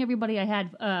kept telling everybody I had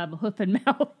hoof and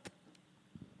mouth.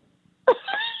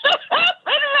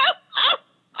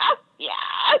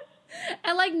 Yes.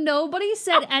 And like nobody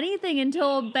said anything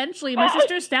until eventually my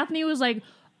sister Stephanie was like,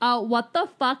 what the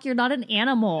fuck? You're not an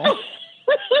animal.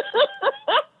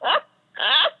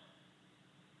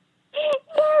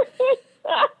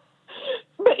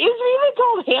 But is it even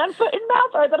called hand, foot, and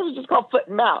mouth? Or I thought it was just called foot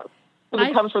and mouth. Because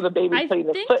it comes from the baby putting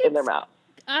the foot in their mouth.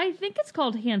 I think it's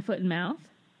called hand, foot, and mouth.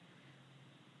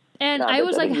 And I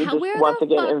was like, where once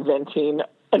again inventing.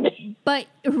 But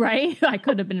right, I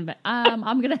could have been.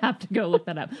 I'm gonna have to go look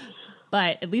that up.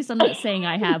 But at least I'm not saying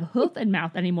I have hoof and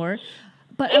mouth anymore.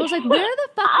 But I was like, where the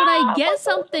fuck would I get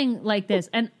something like this?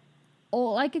 And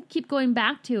all I could keep going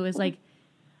back to is like,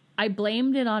 I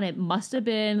blamed it on it must have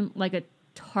been like a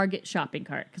Target shopping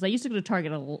cart because I used to go to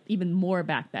Target even more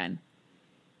back then.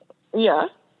 Yeah.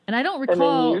 And I don't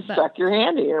recall. And then you stuck your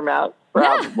hand in your mouth,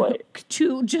 probably. Yeah,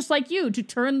 to just like you to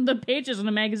turn the pages in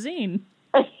a magazine.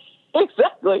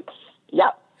 Exactly. Yep.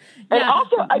 Yeah. And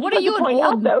also, what are you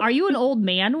are you an old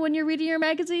man when you're reading your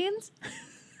magazines?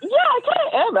 Yeah, I kind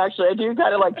of am, actually. I do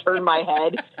kind of like turn my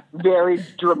head very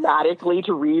dramatically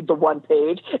to read the one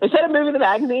page. Instead of moving the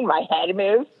magazine, my head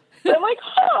moves. So I'm like,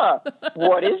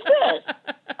 what is this?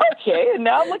 Okay, and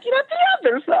now I'm looking at the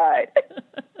other side.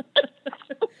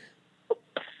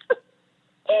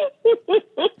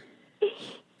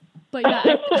 But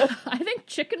yeah, I think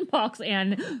chickenpox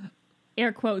and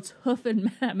air quotes hoof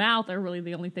and mouth are really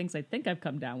the only things I think I've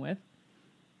come down with.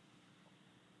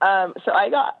 So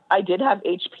I did have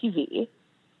HPV,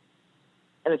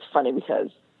 and it's funny because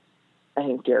I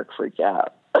think Derek freaked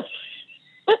out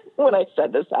when I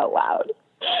said this out loud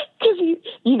because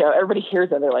everybody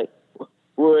hears it and they're like,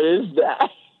 "What is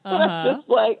that?" And I'm just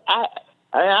like, I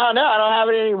don't know, I don't have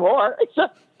it anymore. So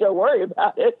don't worry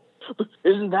about it.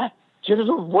 Isn't that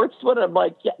genital warts? What? I'm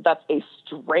like, yeah, that's a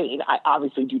strain. I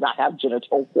obviously do not have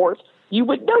genital warts. You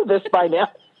would know this by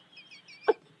now.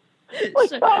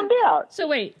 Calm down. So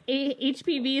wait,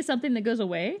 HPV is something that goes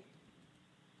away?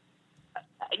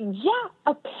 Yeah,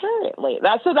 apparently.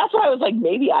 That's why I was like,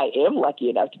 maybe I am lucky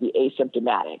enough to be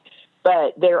asymptomatic.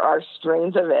 But there are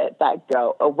strains of it that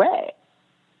go away.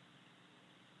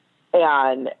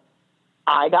 And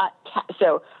I got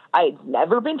so I had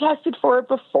never been tested for it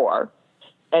before.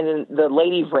 And then the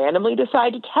lady randomly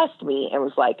decided to test me and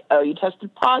was like, "Oh, you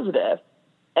tested positive."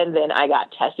 And then I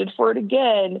got tested for it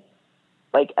again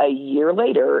like a year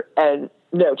later, 2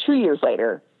 years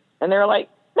later. And they're like,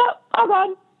 "No, all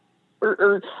gone."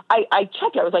 Or I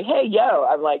checked. I was like, "Hey, yo,"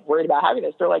 I'm like worried about having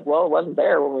this. They're like, "Well, it wasn't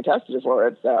there when we tested it for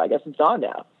it, so I guess it's gone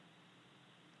now."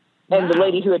 Wow. And the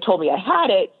lady who had told me I had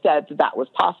it said that was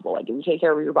possible. Like, if you take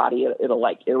care of your body, it'll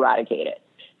like eradicate it.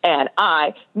 And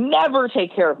I never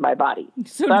take care of my body.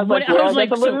 So I was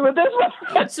like, I'm living with this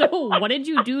one. So what did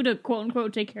you do to quote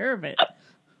unquote take care of it?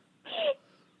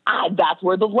 That's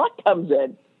where the luck comes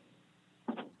in.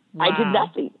 Wow. I did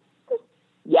nothing.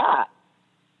 Yeah.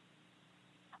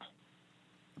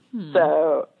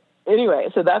 So anyway,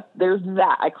 there's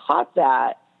that. I caught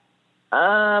that.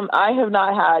 I have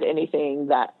not had anything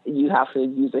that you have to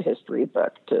use a history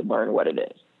book to learn what it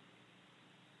is.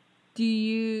 Do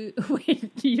you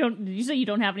wait? Did you say you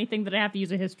don't have anything that I have to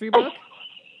use a history book?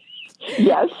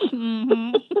 Yes.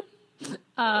 Mm-hmm.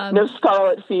 No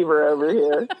scarlet fever over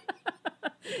here.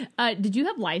 Did you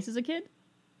have lice as a kid?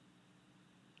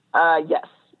 Yes.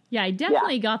 Yeah, I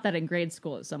definitely got that in grade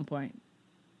school at some point.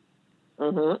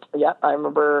 Mm-hmm. Yep, I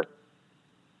remember.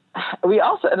 We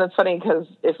also, and it's funny because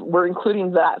if we're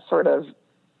including that sort of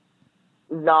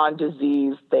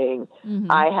non-disease thing.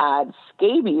 I had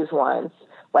scabies once.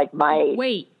 Like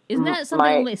Wait, isn't that something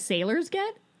only sailors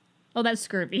get? Oh, that's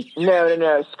scurvy.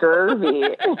 No,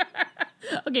 scurvy.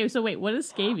 Okay, so wait, what is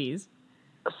scabies?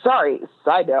 Sorry,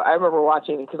 side note. I remember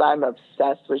watching because I'm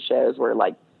obsessed with shows where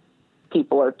like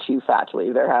people are too fat to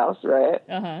leave their house, right?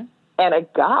 Uh-huh. And a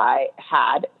guy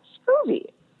had scurvy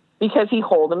because he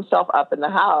holed himself up in the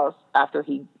house after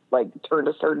he like turned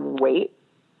a certain weight,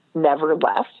 never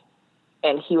left.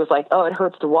 And he was like, oh, it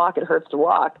hurts to walk. It hurts to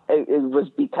walk. It was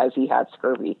because he had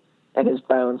scurvy and his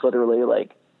bones literally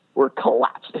like were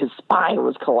collapsed. His spine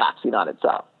was collapsing on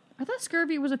itself. I thought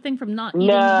scurvy was a thing from not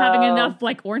having enough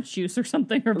like orange juice or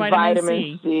something or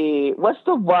vitamin C. What's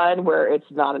the one where it's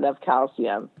not enough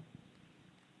calcium?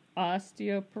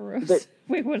 Osteoporosis.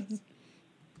 Wait, what is...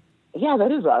 Yeah,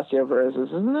 that is osteoporosis,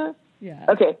 isn't it? Yeah.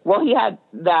 Okay, well, he had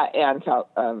that and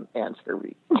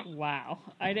scurvy. Wow.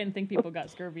 I didn't think people got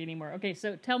scurvy anymore. Okay,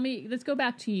 so tell me, let's go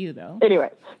back to you, though. Anyway,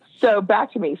 so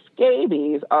back to me.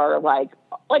 Scabies are like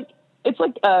it's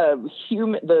like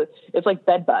it's like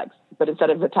bed bugs, but instead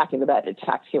of attacking the bed, it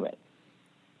attacks humans.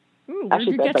 Ooh, where did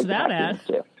you get that at?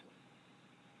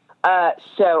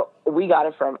 So we got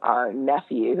it from our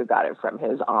nephew who got it from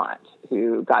his aunt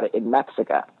who got it in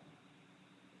Mexico.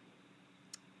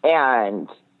 And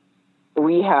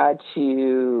we had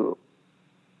to,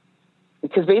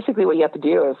 because basically what you have to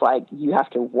do is like, you have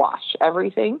to wash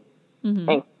everything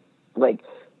and like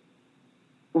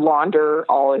launder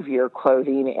all of your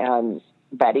clothing and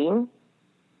bedding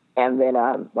and then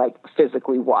like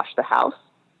physically wash the house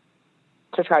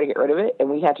to try to get rid of it. And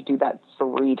we had to do that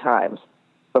 3 times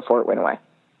before it went away.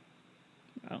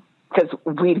 Wow. Because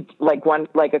we'd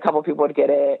a couple people would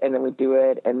get it and then we'd do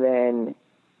it and then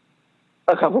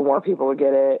a couple more people would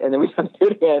get it and then we'd have to do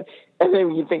it again and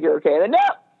then you'd think you're okay and then no,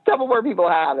 a couple more people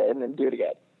have it and then do it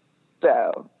again.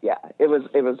 So yeah, it was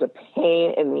a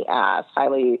pain in the ass.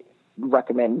 Highly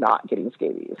recommend not getting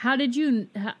scabies. How did you,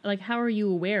 how are you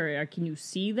aware? Can you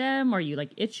see them? Are you like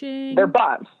itching? They're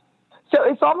bumps. So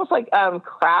it's almost like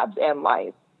crabs and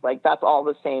lice. Like that's all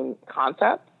the same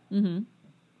concept. Mm-hmm.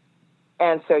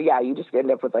 And so, yeah, you just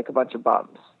end up with like a bunch of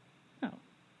bumps. Oh.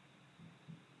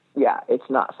 Yeah, it's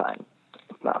not fun.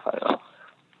 It's not fun at all.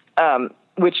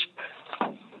 Which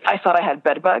I thought I had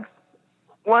bed bugs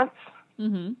once.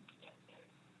 Mm-hmm.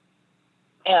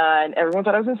 And everyone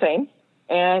thought I was insane.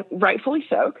 And rightfully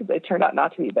so, because they turned out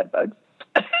not to be bed bugs.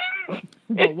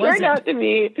 It turned out to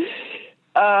be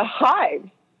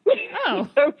hives. Oh.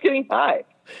 I was getting hives.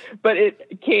 But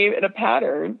it came in a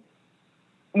pattern.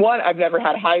 One, I've never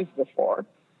had hives before,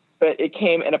 but it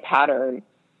came in a pattern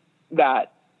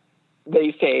that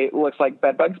they say looks like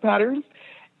bed bugs patterns.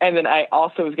 And then I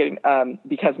also was getting,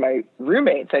 because my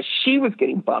roommate says she was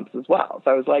getting bumps as well.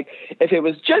 So I was like, if it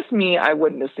was just me, I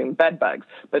wouldn't assume bed bugs.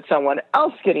 But someone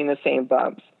else getting the same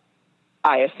bumps,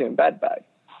 I assume bed bugs.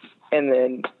 And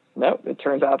then, no, it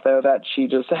turns out, though, that she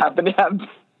just happened to have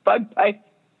bug bites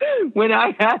when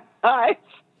I had hives.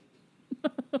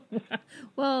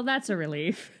 Well, that's a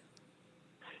relief.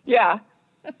 Yeah.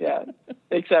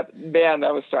 Except, man,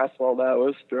 that was stressful.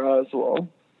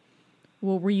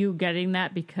 Well, were you getting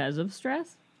that because of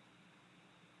stress?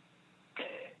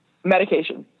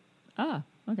 Medication. Ah,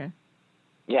 okay.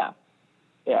 Yeah,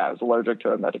 I was allergic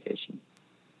to a medication.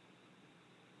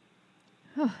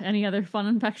 Any other fun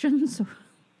infections?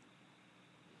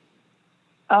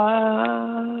 Or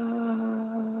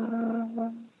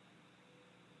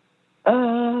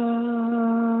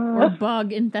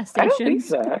bug infestations? I don't think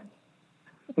so.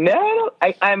 No,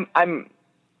 I'm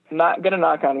not gonna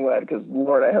knock on wood because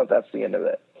Lord, I hope that's the end of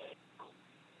it.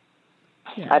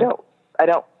 Yeah. I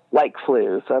don't like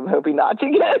flu, so I'm hoping not to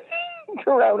get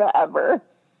corona ever.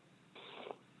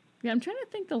 Yeah, I'm trying to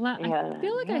think I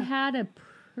feel like I had a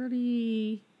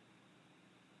pretty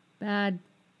bad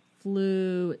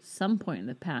flu at some point in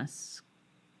the past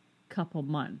couple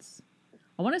months.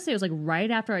 I want to say it was like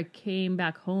right after I came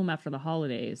back home after the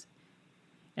holidays.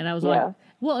 And I was like,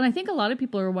 well, and I think a lot of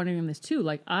people are wondering this too.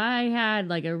 Like I had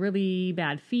like a really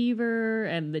bad fever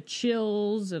and the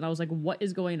chills and I was like, what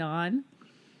is going on?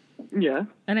 Yeah.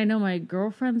 And I know my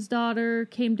girlfriend's daughter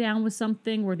came down with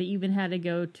something where they even had to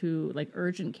go to like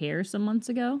urgent care some months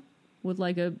ago with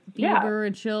like a fever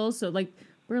and chills. So like,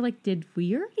 we're like, did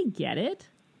we already get it?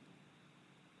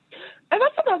 And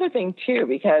that's another thing too,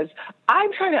 because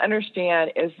I'm trying to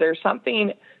understand, is there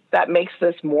something that makes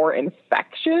this more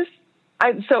infectious?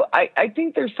 I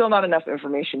think there's still not enough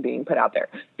information being put out there,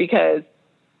 because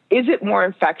is it more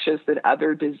infectious than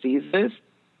other diseases?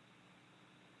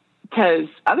 Because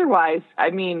otherwise, I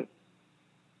mean,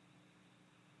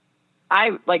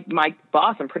 my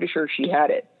boss, I'm pretty sure she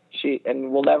had it.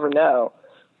 and we'll never know,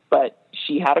 but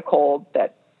she had a cold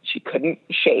that she couldn't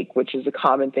shake, which is a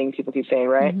common thing people keep saying,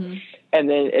 right? Mm-hmm. And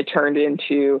then it turned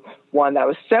into one that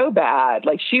was so bad.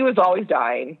 Like, she was always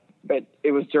dying, but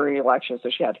it was during the election, so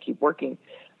she had to keep working.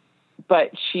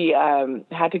 But she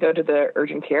had to go to the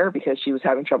urgent care because she was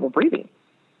having trouble breathing.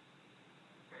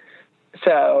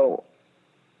 So,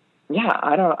 yeah,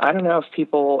 I don't know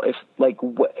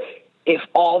if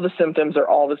all the symptoms are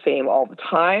all the same all the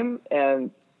time,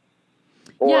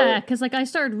 yeah, because like I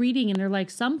started reading and they're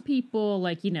like, some people,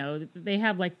 like, you know, they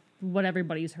have like what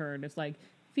everybody's heard. It's like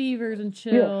fevers and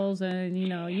chills, and, you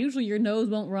know, usually your nose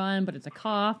won't run, but it's a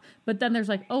cough. But then there's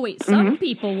like, oh wait, some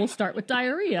people will start with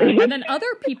diarrhea, and then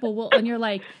other people will, and you're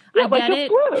like, I get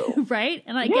it, right?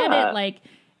 And I get it. Like,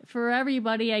 for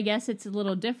everybody, I guess it's a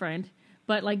little different.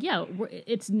 But, like, yeah,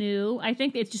 it's new. I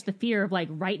think it's just the fear of, like,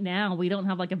 right now we don't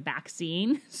have, like, a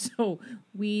vaccine. So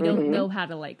we don't know how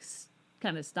to, like,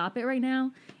 kind of stop it right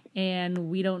now. And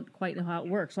we don't quite know how it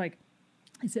works. Like,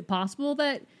 is it possible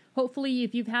that hopefully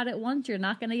if you've had it once, you're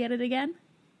not going to get it again?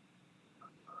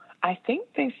 I think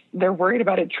they're worried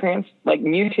about it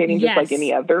mutating just like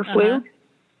any other flu.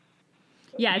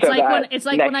 Yeah, it's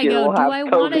like when I go, do I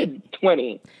want it?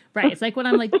 20. Right. It's like when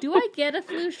I'm like, do I get a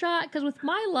flu shot? Because with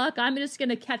my luck, I'm just going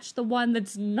to catch the one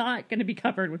that's not going to be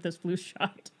covered with this flu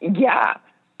shot. Yeah.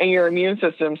 And your immune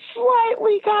system's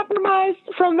slightly compromised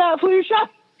from that flu shot.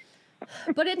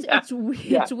 But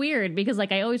it's weird because,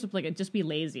 like, I always like just be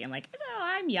lazy. I'm like, no,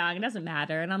 I'm young. It doesn't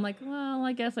matter. And I'm like, well,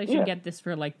 I guess I should get this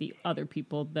for, like, the other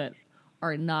people that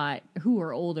are not, who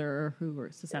are older or who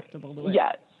are susceptible to it.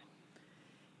 Yes.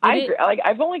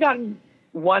 I've only gotten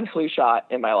one flu shot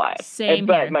in my life. Same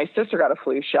but here. My sister got a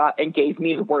flu shot and gave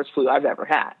me the worst flu I've ever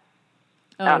had.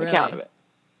 On account of it.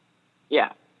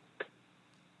 Yeah.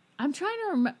 I'm trying to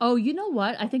remember. Oh, you know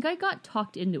what? I think I got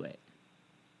talked into it.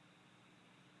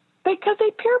 Because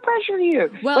they peer pressure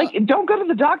you. Well, like, don't go to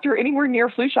the doctor anywhere near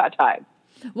flu shot time.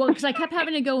 Well, because I kept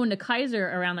having to go into Kaiser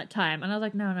around that time, and I was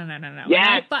like, no.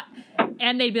 Yeah.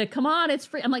 And they'd be like, come on, it's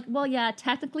free. I'm like, well, yeah,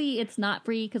 technically it's not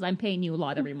free because I'm paying you a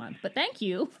lot every month. But thank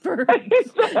you for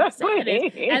saying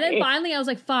it. And then finally I was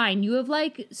like, fine, you have,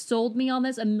 like, sold me on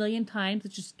this a million times.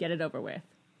 Let's just get it over with.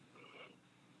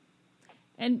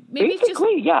 And maybe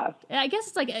basically, it's just, yeah. I guess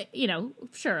it's like, you know,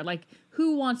 sure, like,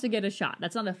 who wants to get a shot?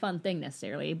 That's not a fun thing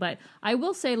necessarily. But I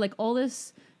will say, like, all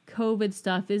this COVID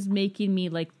stuff is making me,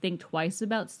 like, think twice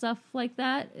about stuff like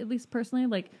that, at least personally,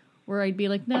 like, where I'd be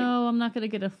like, no, I'm not going to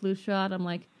get a flu shot. I'm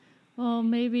like, well,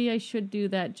 maybe I should do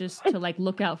that just to, like,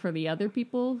 look out for the other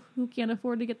people who can't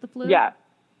afford to get the flu. Yeah.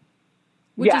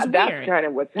 Which is that's weird. kind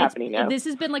of what's happening now. This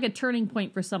has been, like, a turning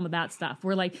point for some of that stuff,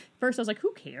 where, like, first I was like,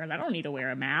 who cares? I don't need to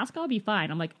wear a mask. I'll be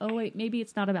fine. I'm like, oh, wait, maybe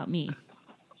it's not about me.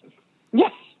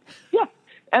 Yes. Yeah.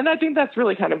 And I think that's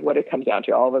really kind of what it comes down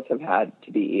to. All of us have had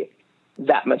to be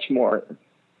that much more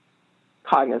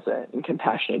cognizant and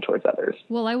compassionate towards others.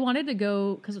 Well, I wanted to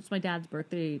go because it's my dad's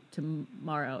birthday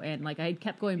tomorrow, and, like, I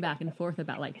kept going back and forth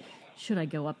about, like, should I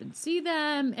go up and see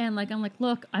them? And, like, I'm like,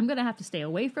 look, I'm gonna have to stay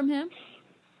away from him.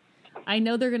 I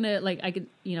know they're gonna, like, I could,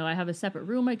 you know, I have a separate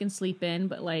room I can sleep in,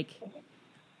 but, like,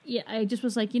 yeah, I just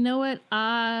was like, you know what?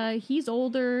 He's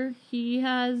older. He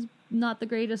has not the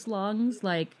greatest lungs.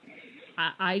 Like,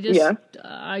 I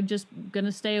just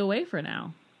gonna stay away for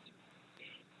now.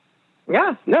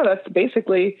 Yeah, no, that's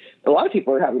basically, a lot of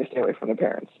people are having to stay away from their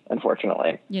parents,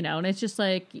 unfortunately. You know, and it's just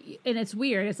like, and it's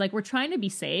weird. It's like, we're trying to be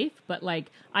safe, but, like,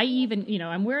 I even, you know,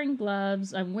 I'm wearing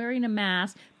gloves, I'm wearing a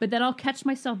mask, but then I'll catch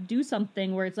myself do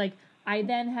something where it's like, I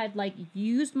then had, like,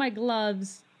 used my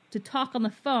gloves to talk on the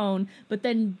phone, but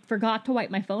then forgot to wipe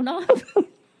my phone off.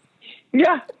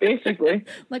 Yeah, basically.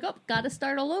 Like, oh, gotta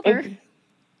start all over.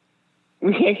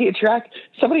 We can't keep track.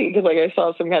 Because, like, I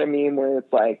saw some kind of meme where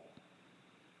it's like,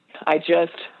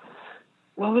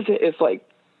 what was it? It's like,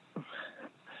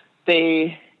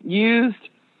 they used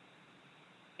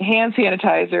hand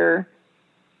sanitizer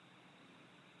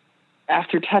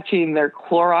after touching their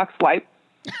Clorox wipe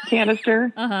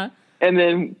canister. And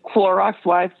then Clorox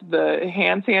wipes the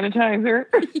hand sanitizer.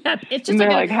 Yeah, it's just and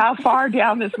they're like, how far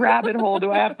down this rabbit hole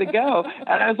do I have to go? And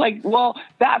I was like, well,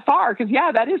 that far, because,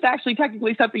 yeah, that is actually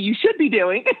technically something you should be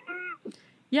doing.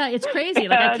 Yeah, it's crazy.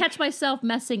 Like, I catch myself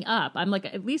messing up. I'm like,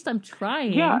 at least I'm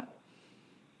trying. Yeah,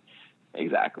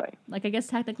 exactly. Like, I guess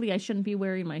technically I shouldn't be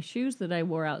wearing my shoes that I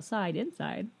wore outside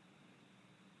inside.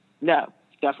 No,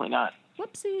 definitely not.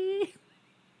 Whoopsie.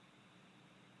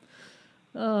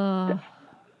 Oh.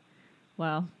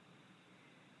 Wow.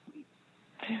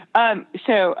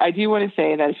 So I do want to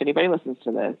say that if anybody listens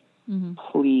to this,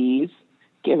 please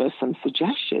give us some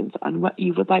suggestions on what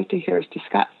you would like to hear us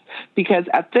discuss. Because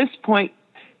at this point,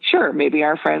 sure, maybe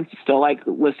our friends still like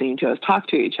listening to us talk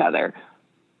to each other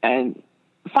and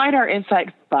find our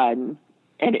insight fun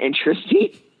and interesting.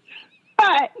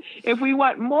 But if we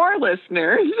want more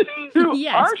listeners who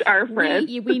aren't our friends,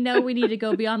 we know we need to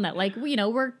go beyond that. Like,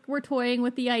 we're toying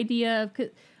with the idea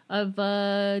of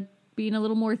being a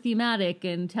little more thematic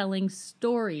and telling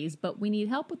stories, but we need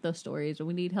help with those stories, or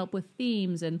we need help with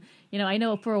themes. And, I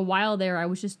know for a while there I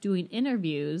was just doing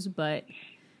interviews, but,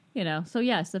 so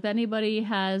yes, if anybody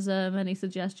has any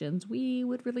suggestions, we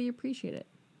would really appreciate it.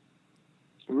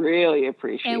 Really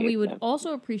appreciate it. And we would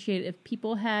also appreciate it if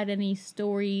people had any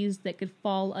stories that could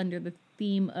fall under the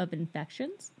theme of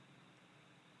infections.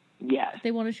 Yes.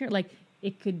 They want to share. Like,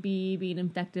 it could be being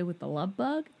infected with the love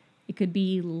bug. It could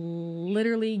be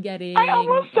literally getting... I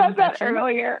almost said that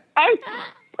earlier.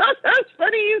 That's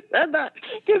funny you said that.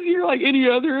 Because you're like, any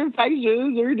other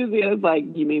infections? Or does he was like,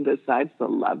 you mean besides the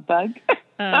love bug?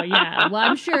 Oh, yeah. Well,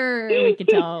 I'm sure we could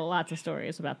tell lots of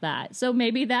stories about that. So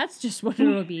maybe that's just what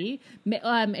it'll be.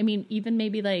 I mean, even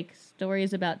maybe like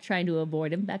stories about trying to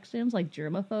avoid infections, like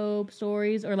germaphobe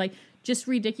stories, or like just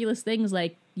ridiculous things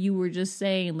like you were just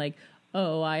saying, like,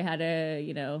 oh, I had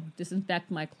to, disinfect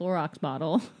my Clorox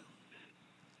bottle.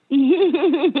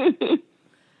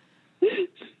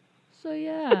 So,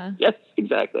 yeah. Yes,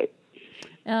 exactly.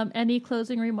 Any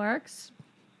closing remarks?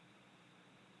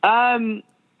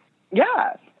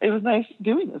 Yeah, it was nice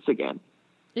doing this again.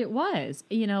 It was.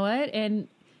 You know what? And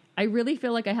I really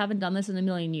feel like I haven't done this in a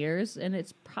million years, and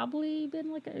it's probably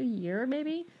been like a year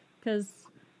maybe, because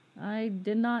I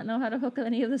did not know how to hook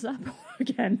any of this up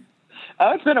again.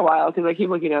 Oh, it's been a while, because I keep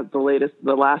looking at the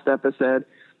last episode,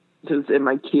 because it's in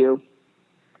my queue.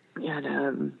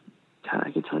 And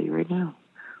I can tell you right now.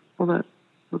 Hold on.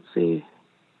 Let's see.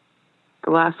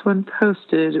 The last one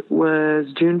posted was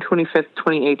June 25th,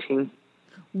 2018.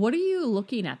 What are you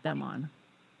looking at them on?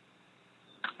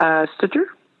 Stitcher.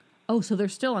 Oh, so they're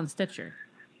still on Stitcher.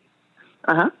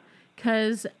 Uh-huh.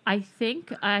 Because I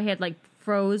think I had like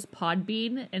froze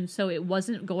Podbean, and so it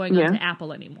wasn't going onto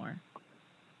Apple anymore.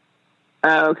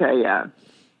 Okay, yeah.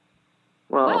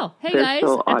 Well, hey guys,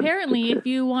 apparently Stitcher. If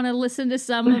you want to listen to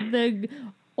some of the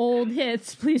old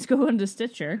hits, please go into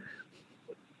Stitcher.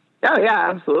 Oh, yeah,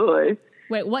 absolutely.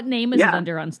 Wait, what name is it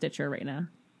under on Stitcher right now?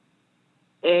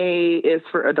 A is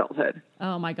for adulthood.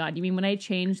 Oh my God. You mean when I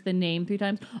changed the name 3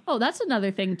 times? Oh, that's another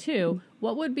thing too.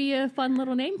 What would be a fun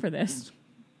little name for this?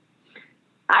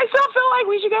 I still feel like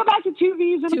we should go back to 2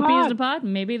 V's in a pod. 2 P's in a pod?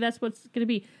 Maybe that's what's going to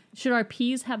be. Should our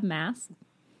P's have masks?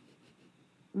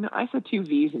 No, I said 2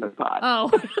 V's in a pod.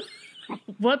 Oh.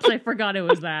 Whoops, I forgot it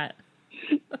was that.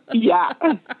 Yeah.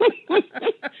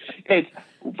 It's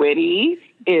witty.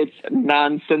 It's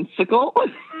nonsensical.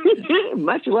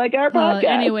 Much like our podcast.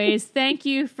 Anyways, thank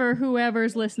you for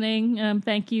whoever's listening.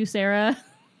 Thank you, Sarah.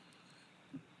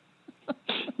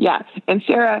 Yeah. And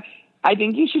Sarah, I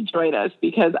think you should join us,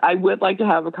 because I would like to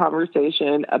have a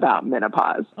conversation about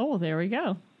menopause. Oh, there we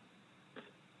go.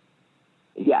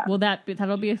 Yeah. Well,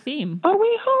 that'll be a theme. Oh,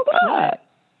 wait, hold on.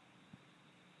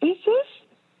 Is this...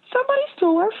 Somebody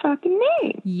stole our fucking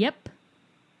name. Yep.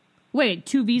 Wait,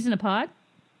 2 V's in a pod?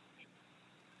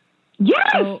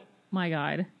 Yes! Oh, my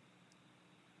God.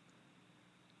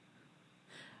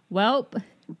 Well...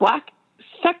 Black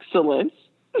Sexcellence.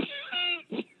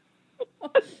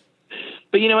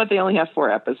 But you know what? They only have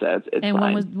 4 episodes. It's and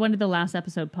fine. When did the last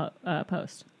episode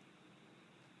post?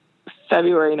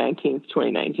 February 19th,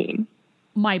 2019.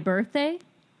 My birthday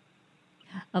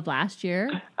of last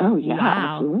year. Oh, yeah.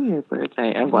 Wow. Your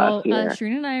birthday of last year.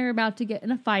 Sharina and I are about to get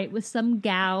in a fight with some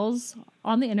gals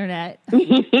on the internet.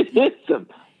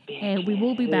 And we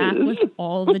will be back with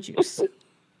all the juice.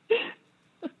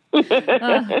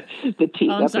 The tea.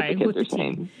 I'm sorry, with the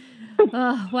tea.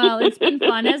 Well, it's been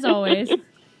fun as always.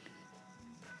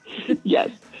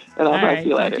 Yes. And I'll talk to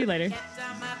you later. Talk to you later.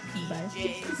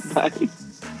 Bye. Bye.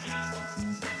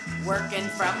 Working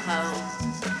from home.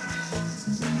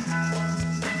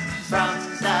 From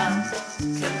the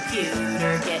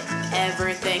computer, get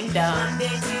everything done. Monday,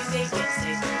 Tuesday,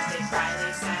 Wednesday, Thursday,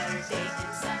 Friday, Saturday,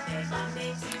 and Sunday. Monday,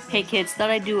 Tuesday. Hey kids,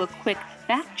 thought I'd do a quick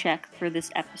fact check for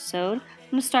this episode. I'm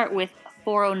going to start with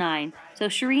 409. So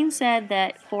Shireen said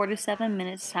that 4 to 7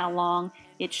 minutes is how long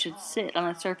it should sit on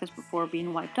a surface before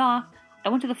being wiped off. I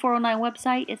went to the 409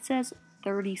 website. It says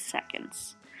 30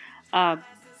 seconds.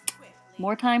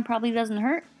 More time probably doesn't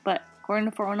hurt, but according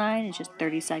to 409, it's just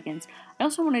 30 seconds. I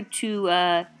also wanted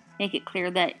to make it clear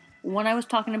that when I was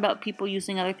talking about people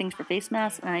using other things for face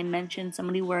masks, and I mentioned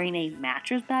somebody wearing a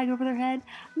mattress bag over their head,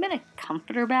 I meant a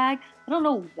comforter bag. I don't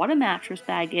know what a mattress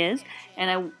bag is, and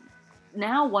I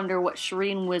now wonder what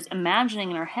Shireen was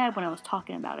imagining in her head when I was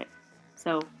talking about it.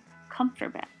 So, comforter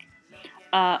bag.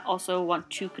 Also want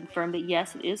to confirm that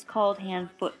yes, it is called Hand,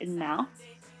 Foot, and Mouth,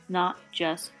 not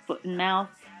just Foot and Mouth.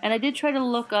 And I did try to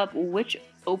look up which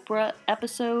Oprah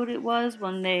episode it was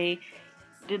when they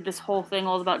did this whole thing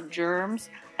all about germs.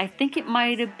 I think it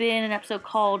might have been an episode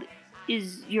called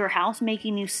Is Your House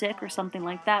Making You Sick or something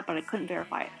like that, but I couldn't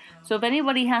verify it. So if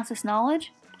anybody has this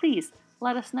knowledge, please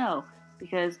let us know,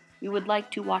 because we would like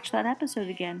to watch that episode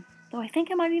again. Though I think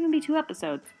it might even be 2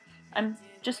 episodes. I'm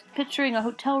just picturing a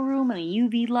hotel room and a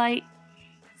UV light.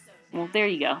 Well, there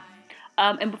you go.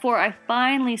 And before I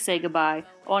finally say goodbye,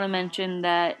 I want to mention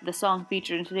that the song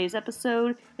featured in today's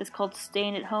episode is called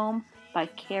Staying at Home by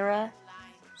Kara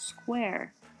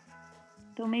Square.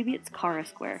 Though maybe it's Kara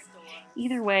Square.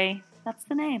 Either way, that's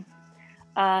the name.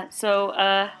 So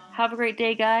have a great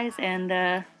day, guys,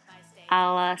 and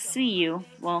I'll see you.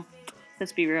 Well,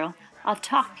 let's be real. I'll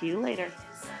talk to you later.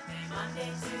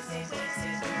 Monday, Tuesday,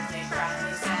 Wednesday, Thursday,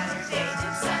 Friday, Saturday,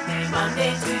 and Sunday.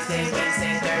 Monday, Tuesday,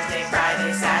 Wednesday, Thursday,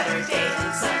 Friday, Saturday,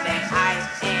 and Sunday.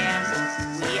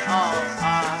 We all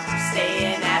are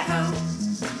staying at home.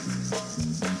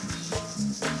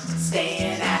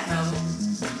 Staying at home.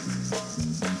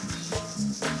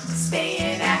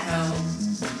 Staying at home.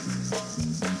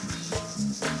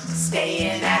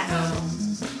 Staying at home.